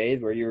exercise a day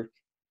where you're,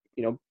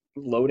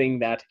 loading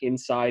that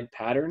inside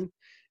pattern,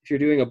 if you're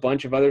doing a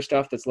bunch of other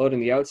stuff that's loading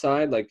the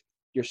outside, like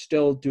you're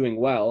still doing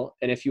well.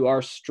 And if you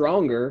are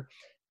stronger,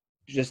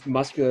 just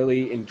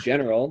muscularly in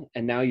general,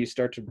 and now you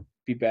start to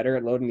be better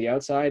at loading the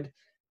outside,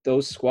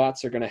 those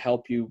squats are going to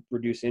help you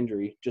reduce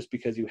injury just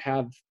because you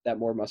have that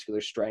more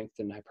muscular strength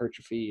and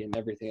hypertrophy and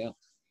everything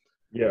else.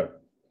 Yeah.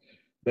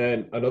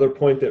 Then another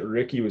point that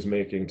Ricky was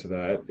making to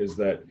that is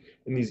that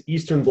in these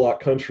Eastern Bloc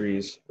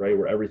countries, right,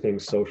 where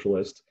everything's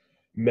socialist,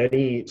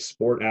 many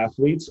sport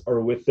athletes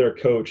are with their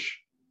coach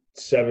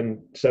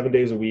seven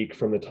days a week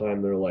from the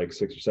time they're like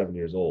 6 or 7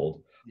 years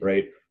old,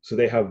 right? So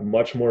they have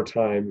much more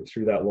time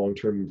through that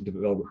long-term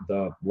development,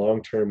 the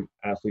long-term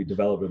athlete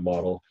development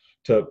model,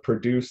 to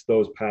produce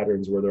those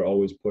patterns where they're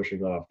always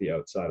pushing off the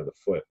outside of the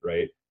foot,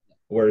 right?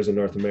 Whereas in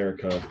North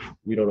America,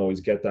 we don't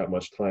always get that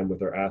much time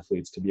with our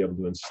athletes to be able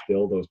to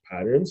instill those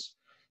patterns.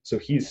 So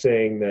he's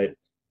saying that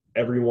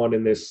everyone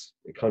in this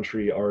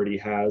country already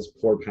has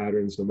poor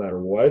patterns no matter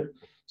what.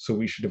 So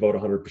we should devote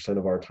 100%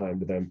 of our time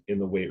to them in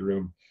the weight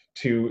room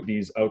to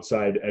these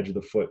outside edge of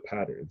the foot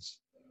patterns,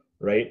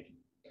 right?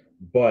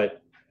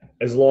 But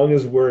as long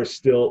as we're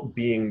still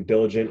being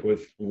diligent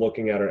with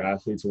looking at our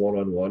athletes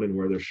one-on-one and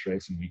where their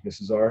strengths and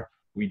weaknesses are,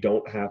 we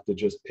don't have to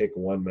just pick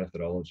one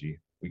methodology.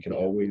 We can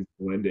always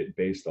blend it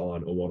based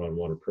on a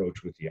one-on-one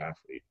approach with the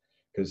athlete,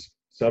 because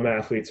some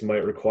athletes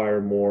might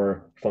require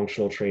more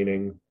functional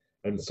training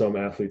and some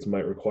athletes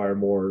might require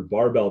more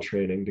barbell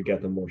training to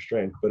get them more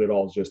strength, but it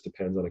all just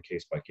depends on a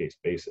case-by-case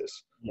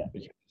basis. Yeah. We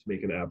can't just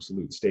make an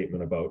absolute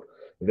statement about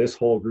this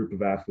whole group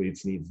of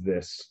athletes needs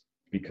this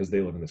because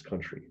they live in this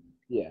country.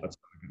 Yeah. That's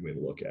a good way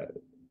to look at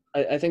it.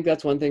 I think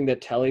that's one thing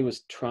that Telly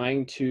was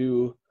trying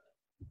to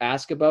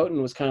ask about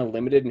and was kind of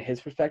limited in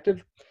his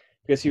perspective,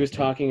 because he was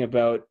talking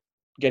about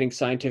getting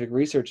scientific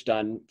research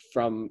done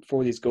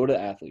for these GOATA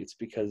athletes,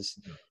 because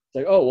it's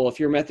like, oh, well, if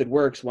your method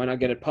works, why not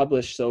get it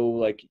published so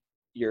like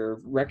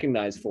you're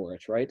recognized for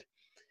it, right?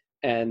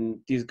 And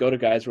these GOATA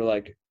guys were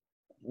like,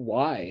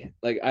 why?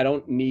 Like, I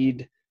don't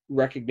need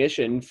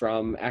recognition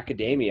from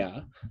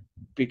academia,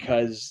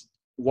 because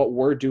what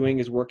we're doing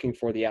is working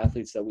for the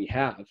athletes that we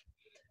have.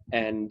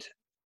 And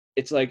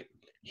it's like,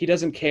 he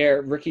doesn't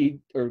care, Ricky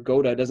or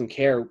GOATA doesn't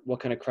care what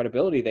kind of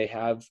credibility they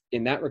have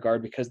in that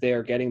regard, because they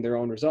are getting their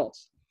own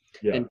results.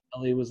 Yeah. And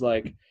Kelly was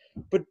like,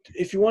 but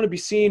if you want to be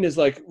seen as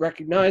like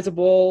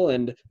recognizable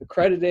and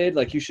accredited,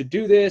 like you should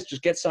do this,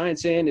 just get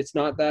science in. It's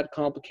not that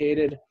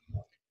complicated.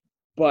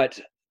 But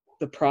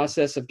the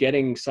process of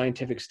getting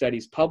scientific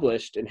studies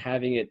published and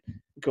having it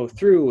go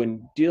through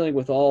and dealing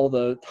with all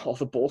the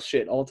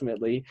bullshit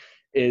ultimately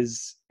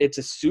it's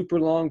a super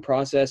long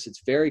process.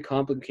 It's very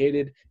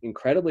complicated,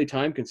 incredibly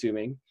time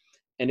consuming.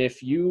 And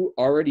if you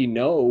already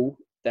know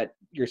that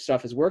your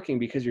stuff is working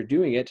because you're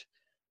doing it,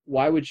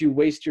 why would you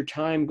waste your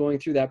time going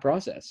through that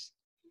process?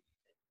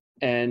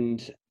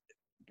 And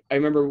I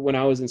remember when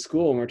I was in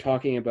school and we're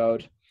talking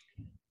about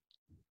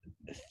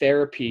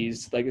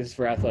therapies, like this is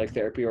for athletic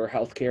therapy or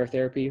healthcare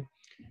therapy,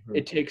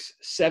 it takes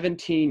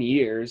 17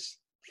 years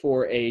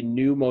for a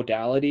new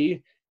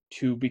modality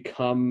to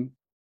become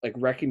like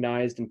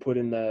recognized and put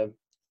in the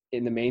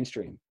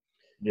mainstream.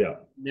 Yeah.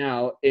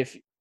 Now, if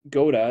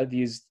GOATA,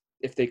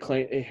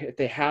 if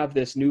they have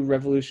this new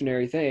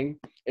revolutionary thing,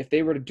 if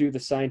they were to do the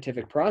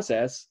scientific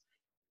process,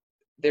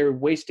 they're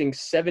wasting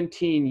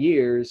 17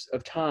 years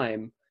of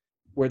time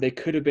where they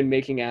could have been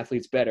making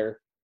athletes better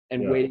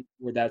and waiting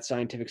for that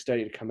scientific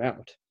study to come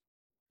out.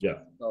 Yeah.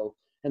 So,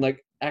 and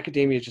like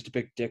academia is just a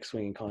big dick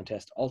swinging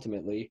contest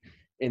ultimately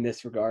in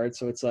this regard.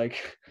 So it's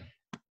like,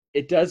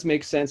 it does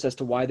make sense as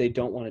to why they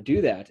don't want to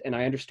do that. And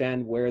I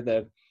understand where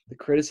the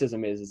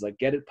criticism is like,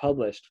 get it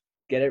published,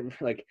 get it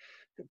like,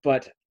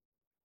 but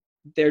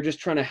they're just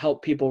trying to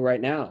help people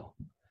right now.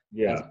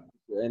 Yeah.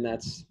 And I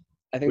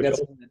think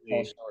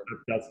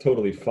that's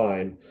totally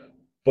fine.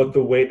 But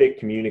the way they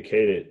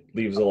communicate it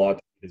leaves a lot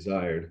to be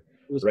desired,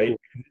 right?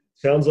 Cool.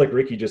 Sounds like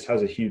Ricky just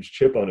has a huge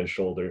chip on his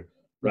shoulder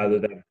rather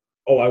than,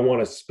 oh, I want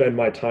to spend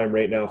my time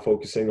right now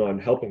focusing on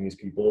helping these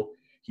people.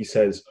 He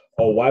says,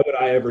 oh, why would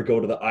I ever go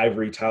to the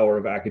ivory tower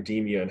of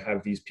academia and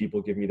have these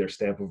people give me their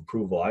stamp of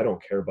approval? I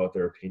don't care about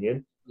their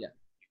opinion. Yeah.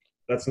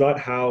 That's not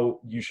how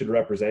you should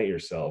represent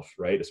yourself,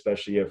 right?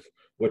 Especially if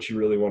what you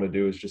really want to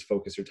do is just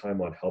focus your time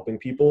on helping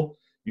people.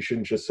 You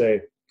shouldn't just say,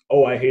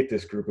 oh, I hate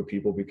this group of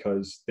people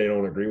because they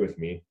don't agree with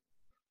me.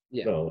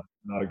 Yeah. No,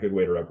 not a good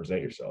way to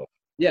represent yourself.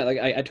 Yeah, like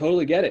I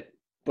totally get it.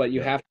 But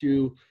you have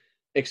to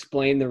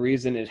explain the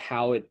reason and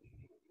how it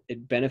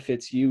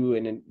benefits you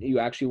and you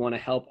actually want to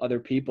help other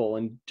people,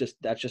 and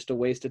that's just a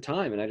waste of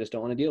time and I just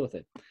don't want to deal with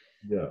it.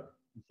 Yeah.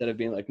 Instead of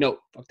being like, no,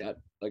 fuck that.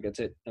 Like, that's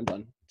it. I'm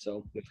done.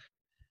 So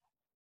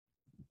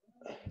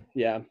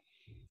yeah.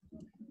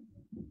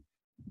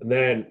 And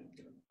then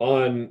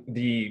on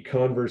the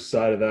converse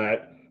side of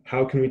that,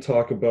 how can we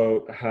talk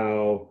about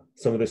how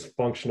some of this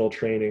functional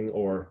training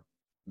or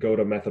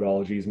GOATA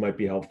methodologies might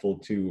be helpful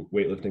to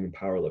weightlifting and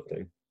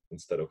powerlifting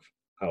instead of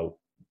how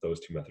those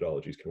two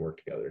methodologies can work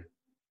together?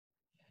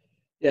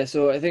 Yeah,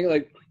 so I think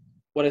like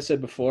what I said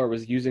before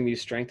was using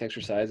these strength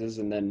exercises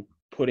and then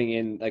putting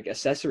in like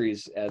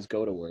accessories as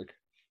GOATA work,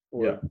 or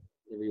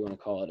whatever you want to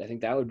call it. I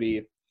think that would be,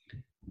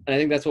 and I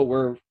think that's what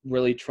we're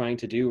really trying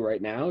to do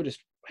right now.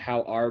 Just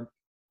how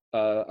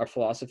our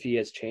philosophy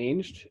has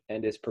changed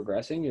and is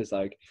progressing is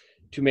like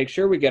to make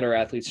sure we get our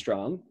athletes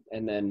strong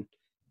and then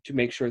to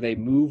make sure they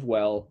move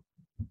well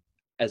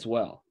as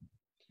well.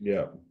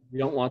 Yeah. We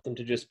don't want them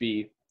to just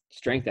be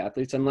strength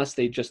athletes unless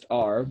they just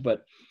are,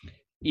 but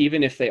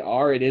even if they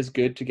are, it is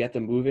good to get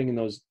them moving in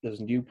those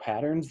new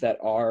patterns that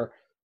are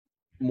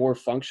more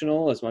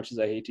functional, as much as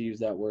I hate to use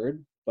that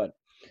word. But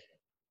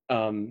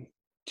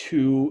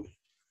to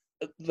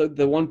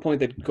the one point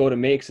that GOATA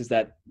makes is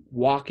that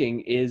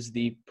walking is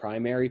the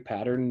primary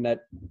pattern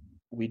that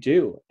we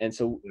do. And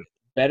so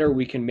better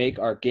we can make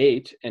our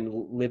gait and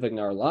living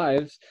our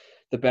lives,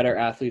 the better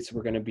athletes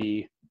we're going to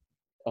be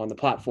on the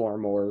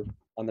platform or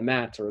on the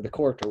mat or the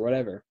court or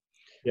whatever.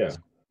 Yeah. So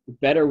the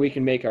better we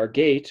can make our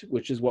gait,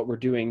 which is what we're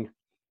doing,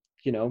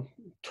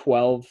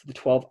 12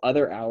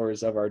 other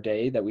hours of our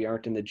day that we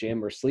aren't in the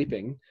gym or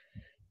sleeping,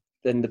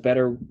 then the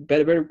better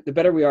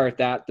we are at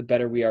that, the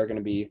better we are going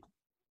to be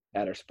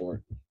at our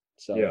sport.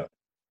 So yeah.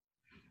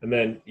 And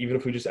then even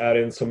if we just add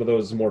in some of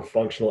those more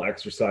functional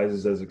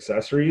exercises as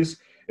accessories,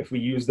 if we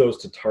use those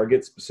to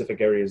target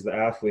specific areas of the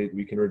athlete,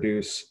 we can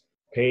reduce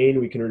pain,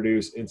 we can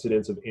reduce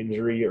incidence of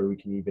injury, or we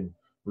can even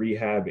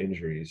rehab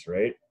injuries,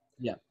 right?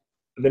 Yeah.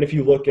 And then if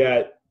you look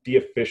at the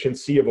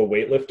efficiency of a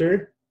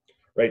weightlifter,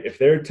 right, if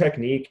their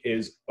technique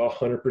is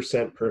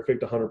 100%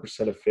 perfect,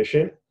 100%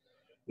 efficient,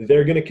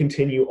 they're going to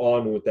continue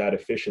on with that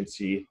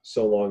efficiency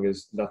so long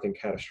as nothing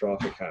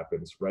catastrophic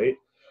happens, right?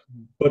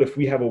 But if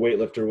we have a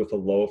weightlifter with a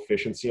low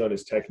efficiency on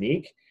his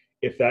technique,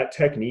 if that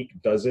technique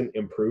doesn't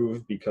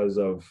improve because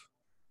of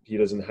he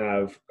doesn't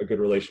have a good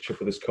relationship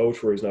with his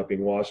coach where he's not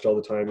being watched all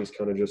the time, he's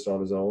kind of just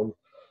on his own,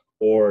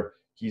 or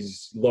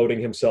he's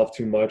loading himself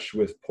too much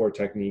with poor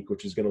technique,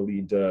 which is going to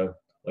lead to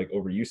like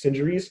overuse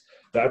injuries,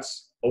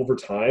 that's over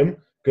time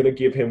going to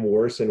give him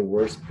worse and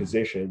worse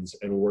positions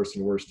and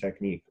worse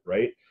technique,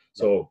 right?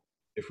 So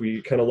if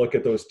we kind of look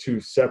at those two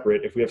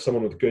separate, if we have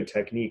someone with good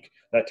technique,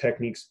 that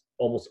technique's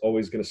almost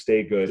always going to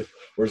stay good.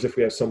 Whereas if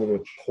we have someone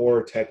with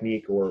poor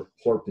technique or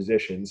poor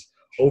positions,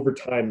 over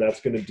time,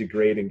 that's going to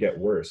degrade and get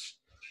worse.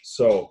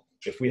 So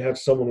if we have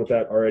someone with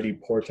that already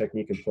poor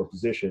technique and poor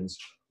positions,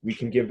 we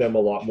can give them a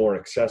lot more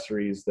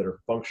accessories that are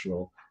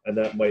functional, and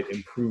that might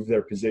improve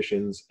their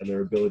positions and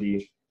their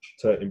ability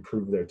to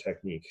improve their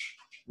technique.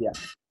 Yeah.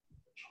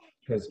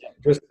 Because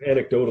just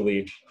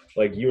anecdotally,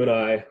 like you and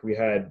I, we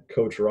had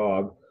Coach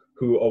Rob,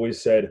 who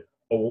always said,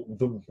 oh,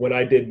 when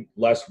I did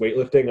less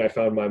weightlifting, I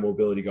found my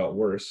mobility got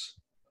worse.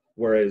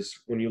 Whereas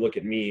when you look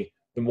at me,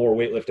 the more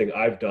weightlifting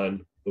I've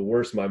done, the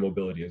worse my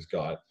mobility has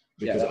got,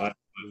 because I have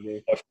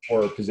much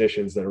poorer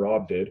positions than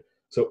Rob did.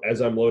 So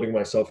as I'm loading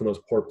myself in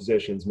those poor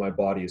positions, my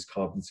body is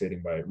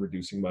compensating by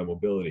reducing my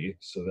mobility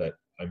so that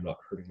I'm not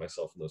hurting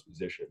myself in those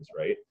positions,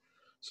 right?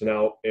 So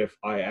now if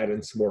I add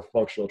in some more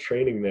functional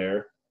training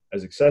there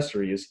as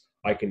accessories,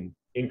 I can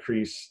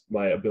increase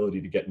my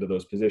ability to get into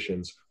those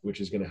positions,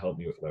 which is going to help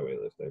me with my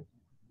weightlifting.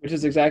 Which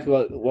is exactly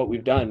what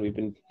we've done. We've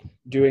been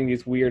doing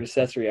these weird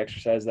accessory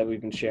exercises that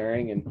we've been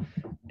sharing, and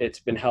it's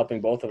been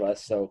helping both of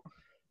us. So,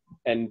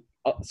 and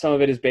some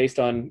of it is based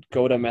on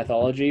GOATA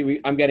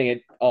methodology. I'm getting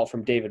it all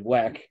from David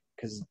Weck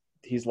because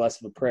he's less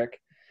of a prick.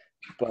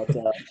 But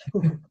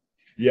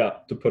yeah,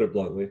 to put it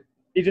bluntly,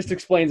 he just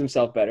explains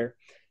himself better.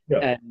 Yeah.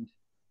 And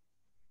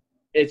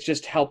it's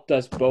just helped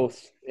us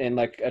both in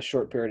like a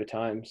short period of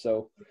time.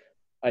 So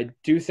I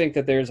do think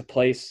that there's a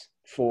place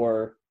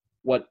for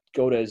what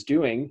GOATA is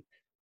doing.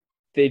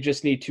 They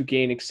just need to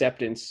gain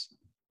acceptance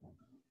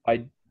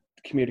by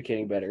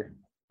communicating better.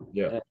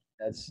 Yeah.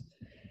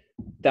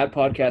 That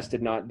podcast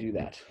did not do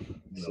that.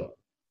 No. So.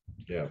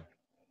 Yeah.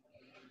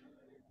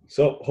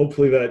 So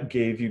hopefully that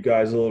gave you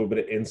guys a little bit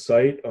of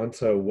insight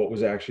onto what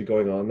was actually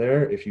going on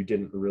there, if you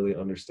didn't really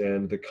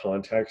understand the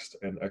context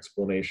and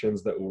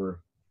explanations that were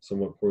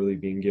somewhat poorly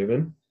being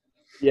given.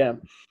 Yeah.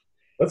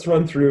 Let's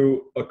run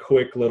through a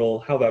quick little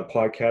how that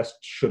podcast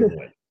should have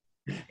went.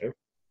 Okay?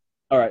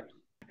 All right.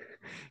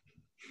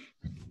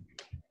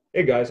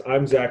 Hey guys,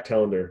 I'm Zach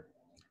Telander.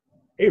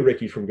 Hey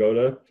Ricky from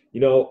GOATA.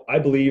 I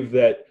believe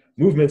that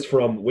movements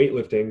from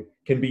weightlifting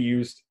can be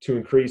used to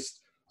increase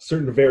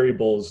certain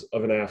variables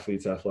of an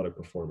athlete's athletic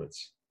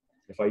performance.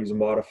 If I use a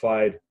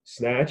modified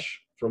snatch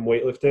from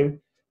weightlifting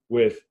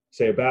with,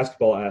 say, a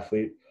basketball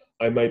athlete,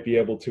 I might be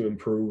able to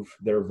improve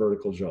their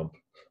vertical jump.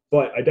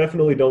 But I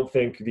definitely don't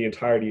think the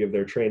entirety of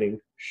their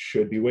training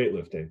should be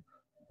weightlifting.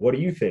 What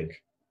do you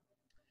think?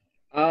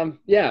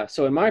 Yeah.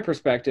 So in my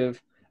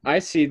perspective, I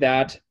see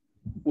that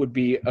would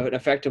be an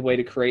effective way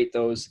to create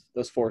those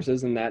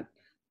forces and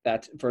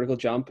that vertical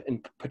jump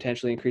and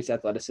potentially increase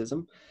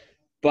athleticism.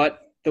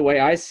 But the way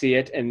I see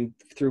it, and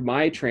through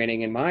my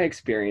training and my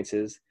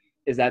experiences,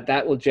 is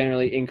that will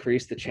generally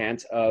increase the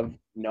chance of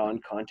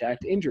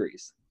non-contact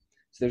injuries.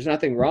 So there's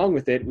nothing wrong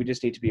with it. We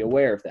just need to be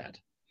aware of that.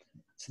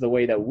 So the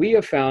way that we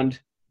have found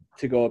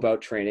to go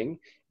about training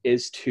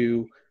is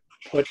to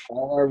put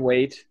all our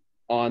weight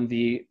on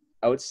the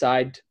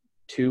outside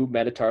two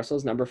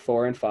metatarsals, number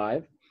 4 and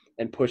 5,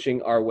 and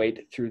pushing our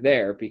weight through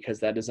there, because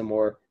that is a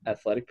more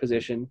athletic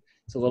position.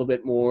 It's a little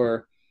bit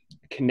more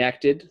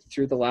connected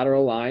through the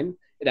lateral line.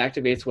 It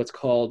activates what's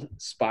called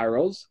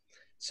spirals.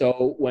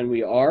 So when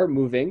we are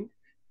moving,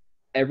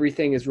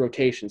 everything is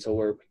rotation. So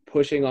we're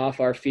pushing off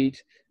our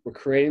feet, we're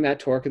creating that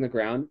torque in the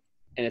ground,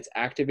 and it's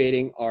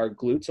activating our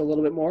glutes a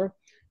little bit more.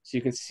 So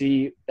you can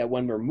see that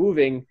when we're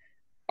moving,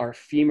 our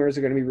femurs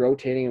are going to be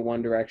rotating in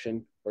one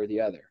direction or the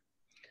other.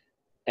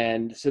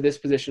 And so this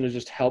position will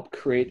just help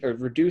create or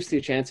reduce the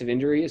chance of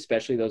injury,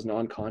 especially those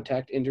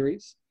non-contact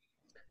injuries,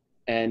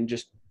 and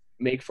just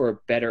make for a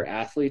better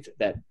athlete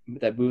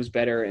that moves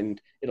better,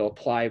 and it'll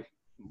apply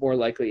more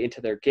likely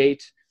into their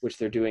gait, which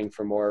they're doing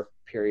for more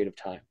period of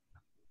time.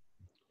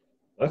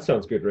 That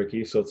sounds good,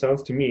 Ricky. So it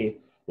sounds to me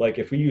like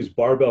if we use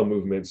barbell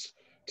movements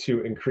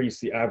to increase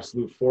the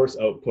absolute force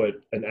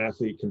output an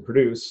athlete can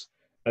produce,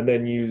 and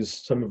then use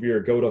some of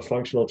your GOATA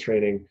functional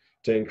training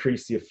to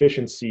increase the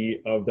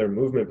efficiency of their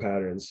movement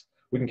patterns,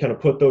 we can kind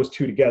of put those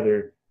two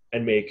together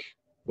and make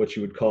what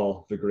you would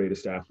call the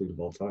greatest athlete of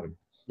all time.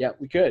 Yeah,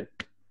 we could.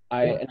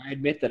 And I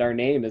admit that our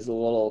name is a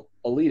little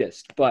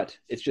elitist, but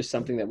it's just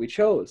something that we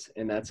chose,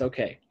 and that's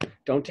okay.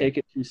 Don't take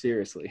it too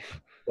seriously.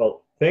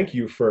 Well, thank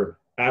you for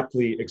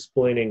aptly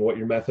explaining what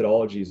your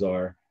methodologies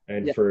are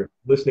and for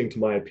listening to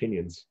my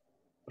opinions.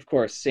 Of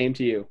course, same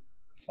to you.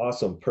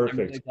 Awesome, perfect.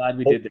 I'm really glad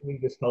we did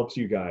this. This helps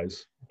you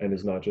guys and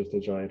is not just a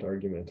giant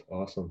argument.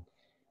 Awesome.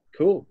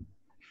 Cool.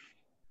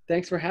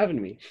 Thanks for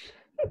having me.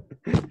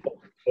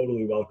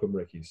 Totally welcome,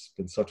 Ricky. It's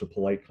been such a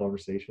polite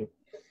conversation.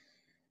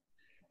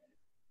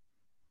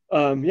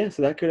 Yeah,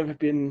 so that could have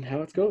been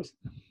how it goes.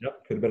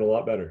 Yep, could have been a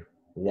lot better.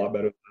 A lot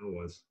better than it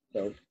was.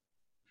 So,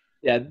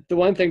 yeah, the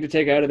one thing to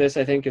take out of this,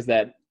 I think, is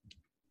that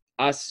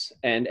us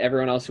and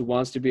everyone else who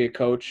wants to be a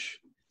coach,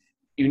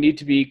 you need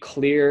to be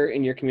clear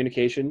in your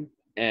communication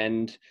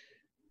and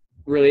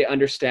really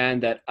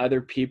understand that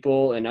other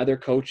people and other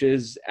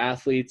coaches,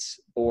 athletes,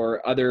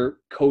 or other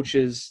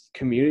coaches'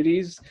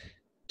 communities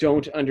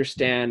don't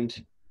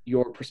understand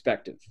your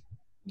perspective.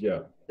 Yeah.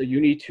 So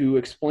you need to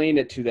explain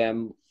it to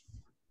them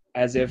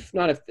as if,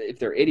 not if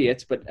they're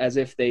idiots, but as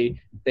if they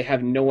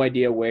have no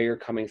idea where you're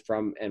coming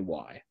from and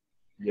why.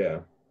 Yeah.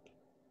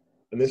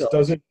 And this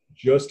doesn't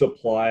just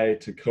apply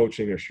to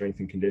coaching or strength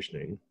and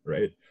conditioning,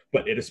 right?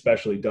 But it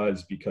especially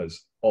does,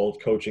 because all of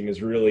coaching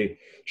is really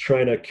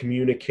trying to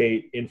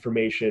communicate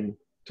information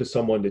to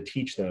someone to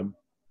teach them,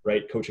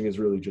 right? Coaching is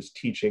really just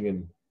teaching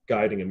and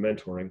guiding and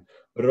mentoring,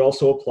 but it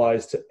also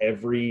applies to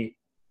every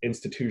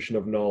institution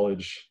of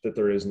knowledge that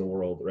there is in the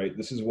world, right?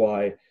 This is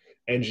why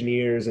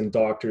engineers and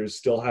doctors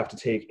still have to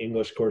take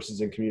English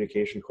courses and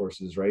communication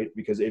courses, right?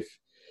 Because if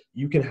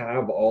you can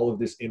have all of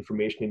this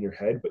information in your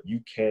head, but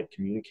you can't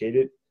communicate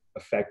it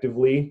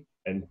effectively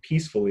and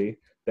peacefully,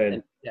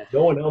 then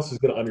no one else is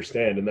going to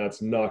understand, and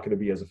that's not going to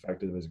be as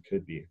effective as it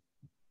could be.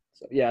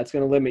 So yeah, it's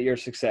going to limit your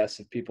success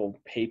if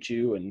people hate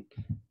you and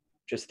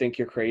just think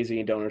you're crazy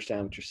and don't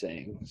understand what you're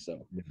saying.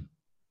 So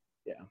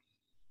yeah.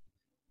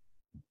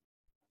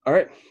 All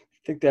right.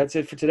 I think that's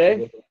it for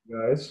today.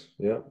 Guys,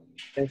 yeah.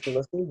 Thanks for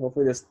listening.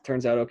 Hopefully this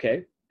turns out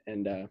okay,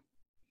 and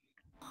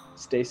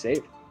stay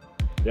safe.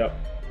 Yep.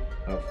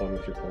 Have fun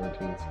with your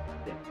quarantines.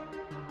 Yeah.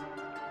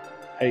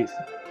 Peace.